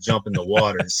he wanted to jump in the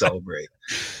water and celebrate.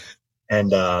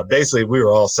 And basically we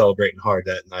were all celebrating hard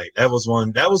that night. That was one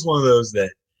of those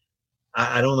that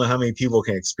I don't know how many people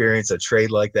can experience a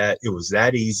trade like that. It was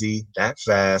that easy, that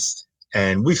fast.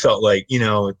 And we felt like, at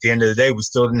the end of the day, we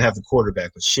still didn't have the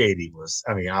quarterback, but Shady was,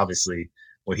 obviously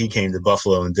what he came to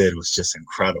Buffalo and did was just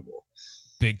incredible.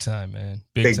 Big time, man.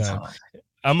 Big time.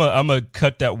 I'm gonna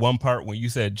cut that one part when you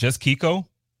said just Kiko.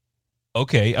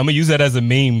 Okay, I'm gonna use that as a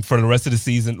meme for the rest of the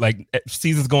season. Like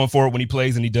seasons going forward, when he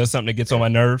plays and he does something that gets on my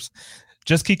nerves.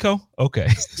 Just Kiko. Okay.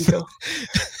 Kiko.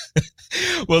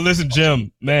 Well, listen,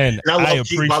 Jim, man, I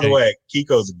appreciate. By the way,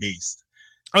 Kiko's a beast.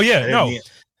 Oh yeah,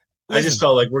 I just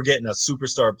felt like we're getting a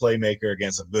superstar playmaker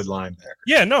against a good linebacker.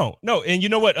 Yeah, no, and you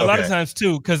know what? A lot of times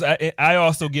too, because I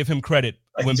also give him credit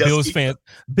when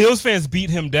Bills fans beat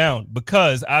him down,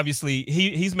 because obviously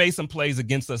he's made some plays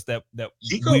against us that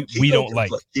we don't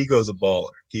like. Kiko's a baller.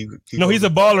 No, he's a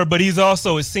baller, but he's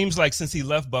also, it seems like since he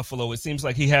left Buffalo, it seems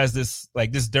like he has this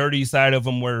dirty side of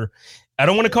him where I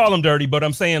don't want to call him dirty, but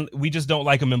I'm saying we just don't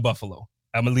like him in Buffalo.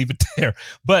 I'm gonna leave it there.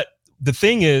 But the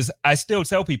thing is, I still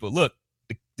tell people, look,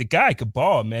 the the guy could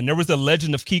ball, man. There was the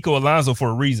legend of Kiko Alonso for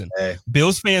a reason. Hey.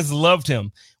 Bills fans loved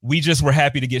him. We just were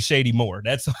happy to get Shady more.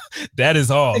 That is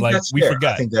all. Like, we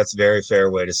forgot. I think that's a very fair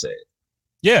way to say it.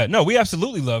 Yeah, no, we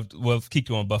absolutely loved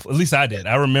Kiko and Buffalo. At least I did.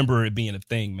 I remember it being a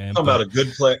thing, man. Talking about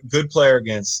a good player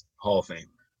against Hall of Fame.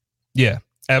 Yeah,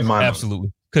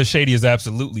 absolutely. Because Shady is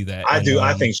absolutely that. I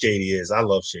think Shady is. I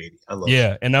love Shady.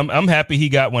 And I'm happy he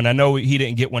got one. I know he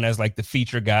didn't get one as like the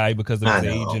feature guy because of his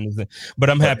age, but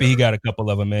I'm happy he got a couple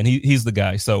of them, man. He's the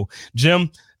guy. So, Jim,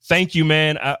 thank you,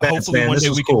 man. Hopefully one day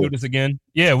we can do this again.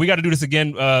 Yeah, we got to do this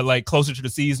again, like closer to the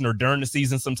season or during the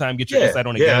season sometime. Get your insight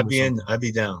on it. Yeah, I'd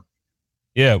be down.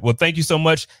 Yeah, well, thank you so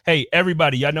much. Hey,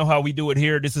 everybody, y'all know how we do it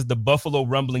here. This is the Buffalo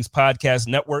Rumblings Podcast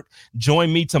Network.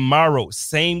 Join me tomorrow,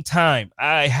 same time.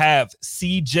 I have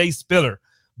CJ Spiller,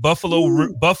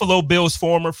 Buffalo Bills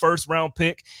former first-round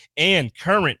pick and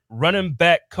current running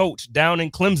back coach down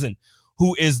in Clemson,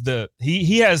 who is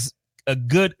he has a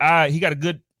good eye. He got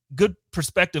a good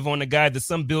perspective on the guy that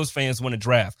some Bills fans want to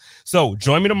draft. So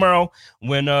join me tomorrow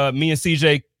when me and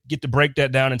CJ get to break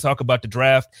that down and talk about the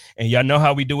draft. And y'all know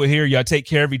how we do it here. Y'all take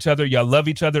care of each other. Y'all love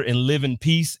each other and live in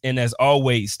peace. And as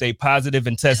always, stay positive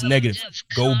and test negative.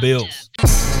 Go Bills.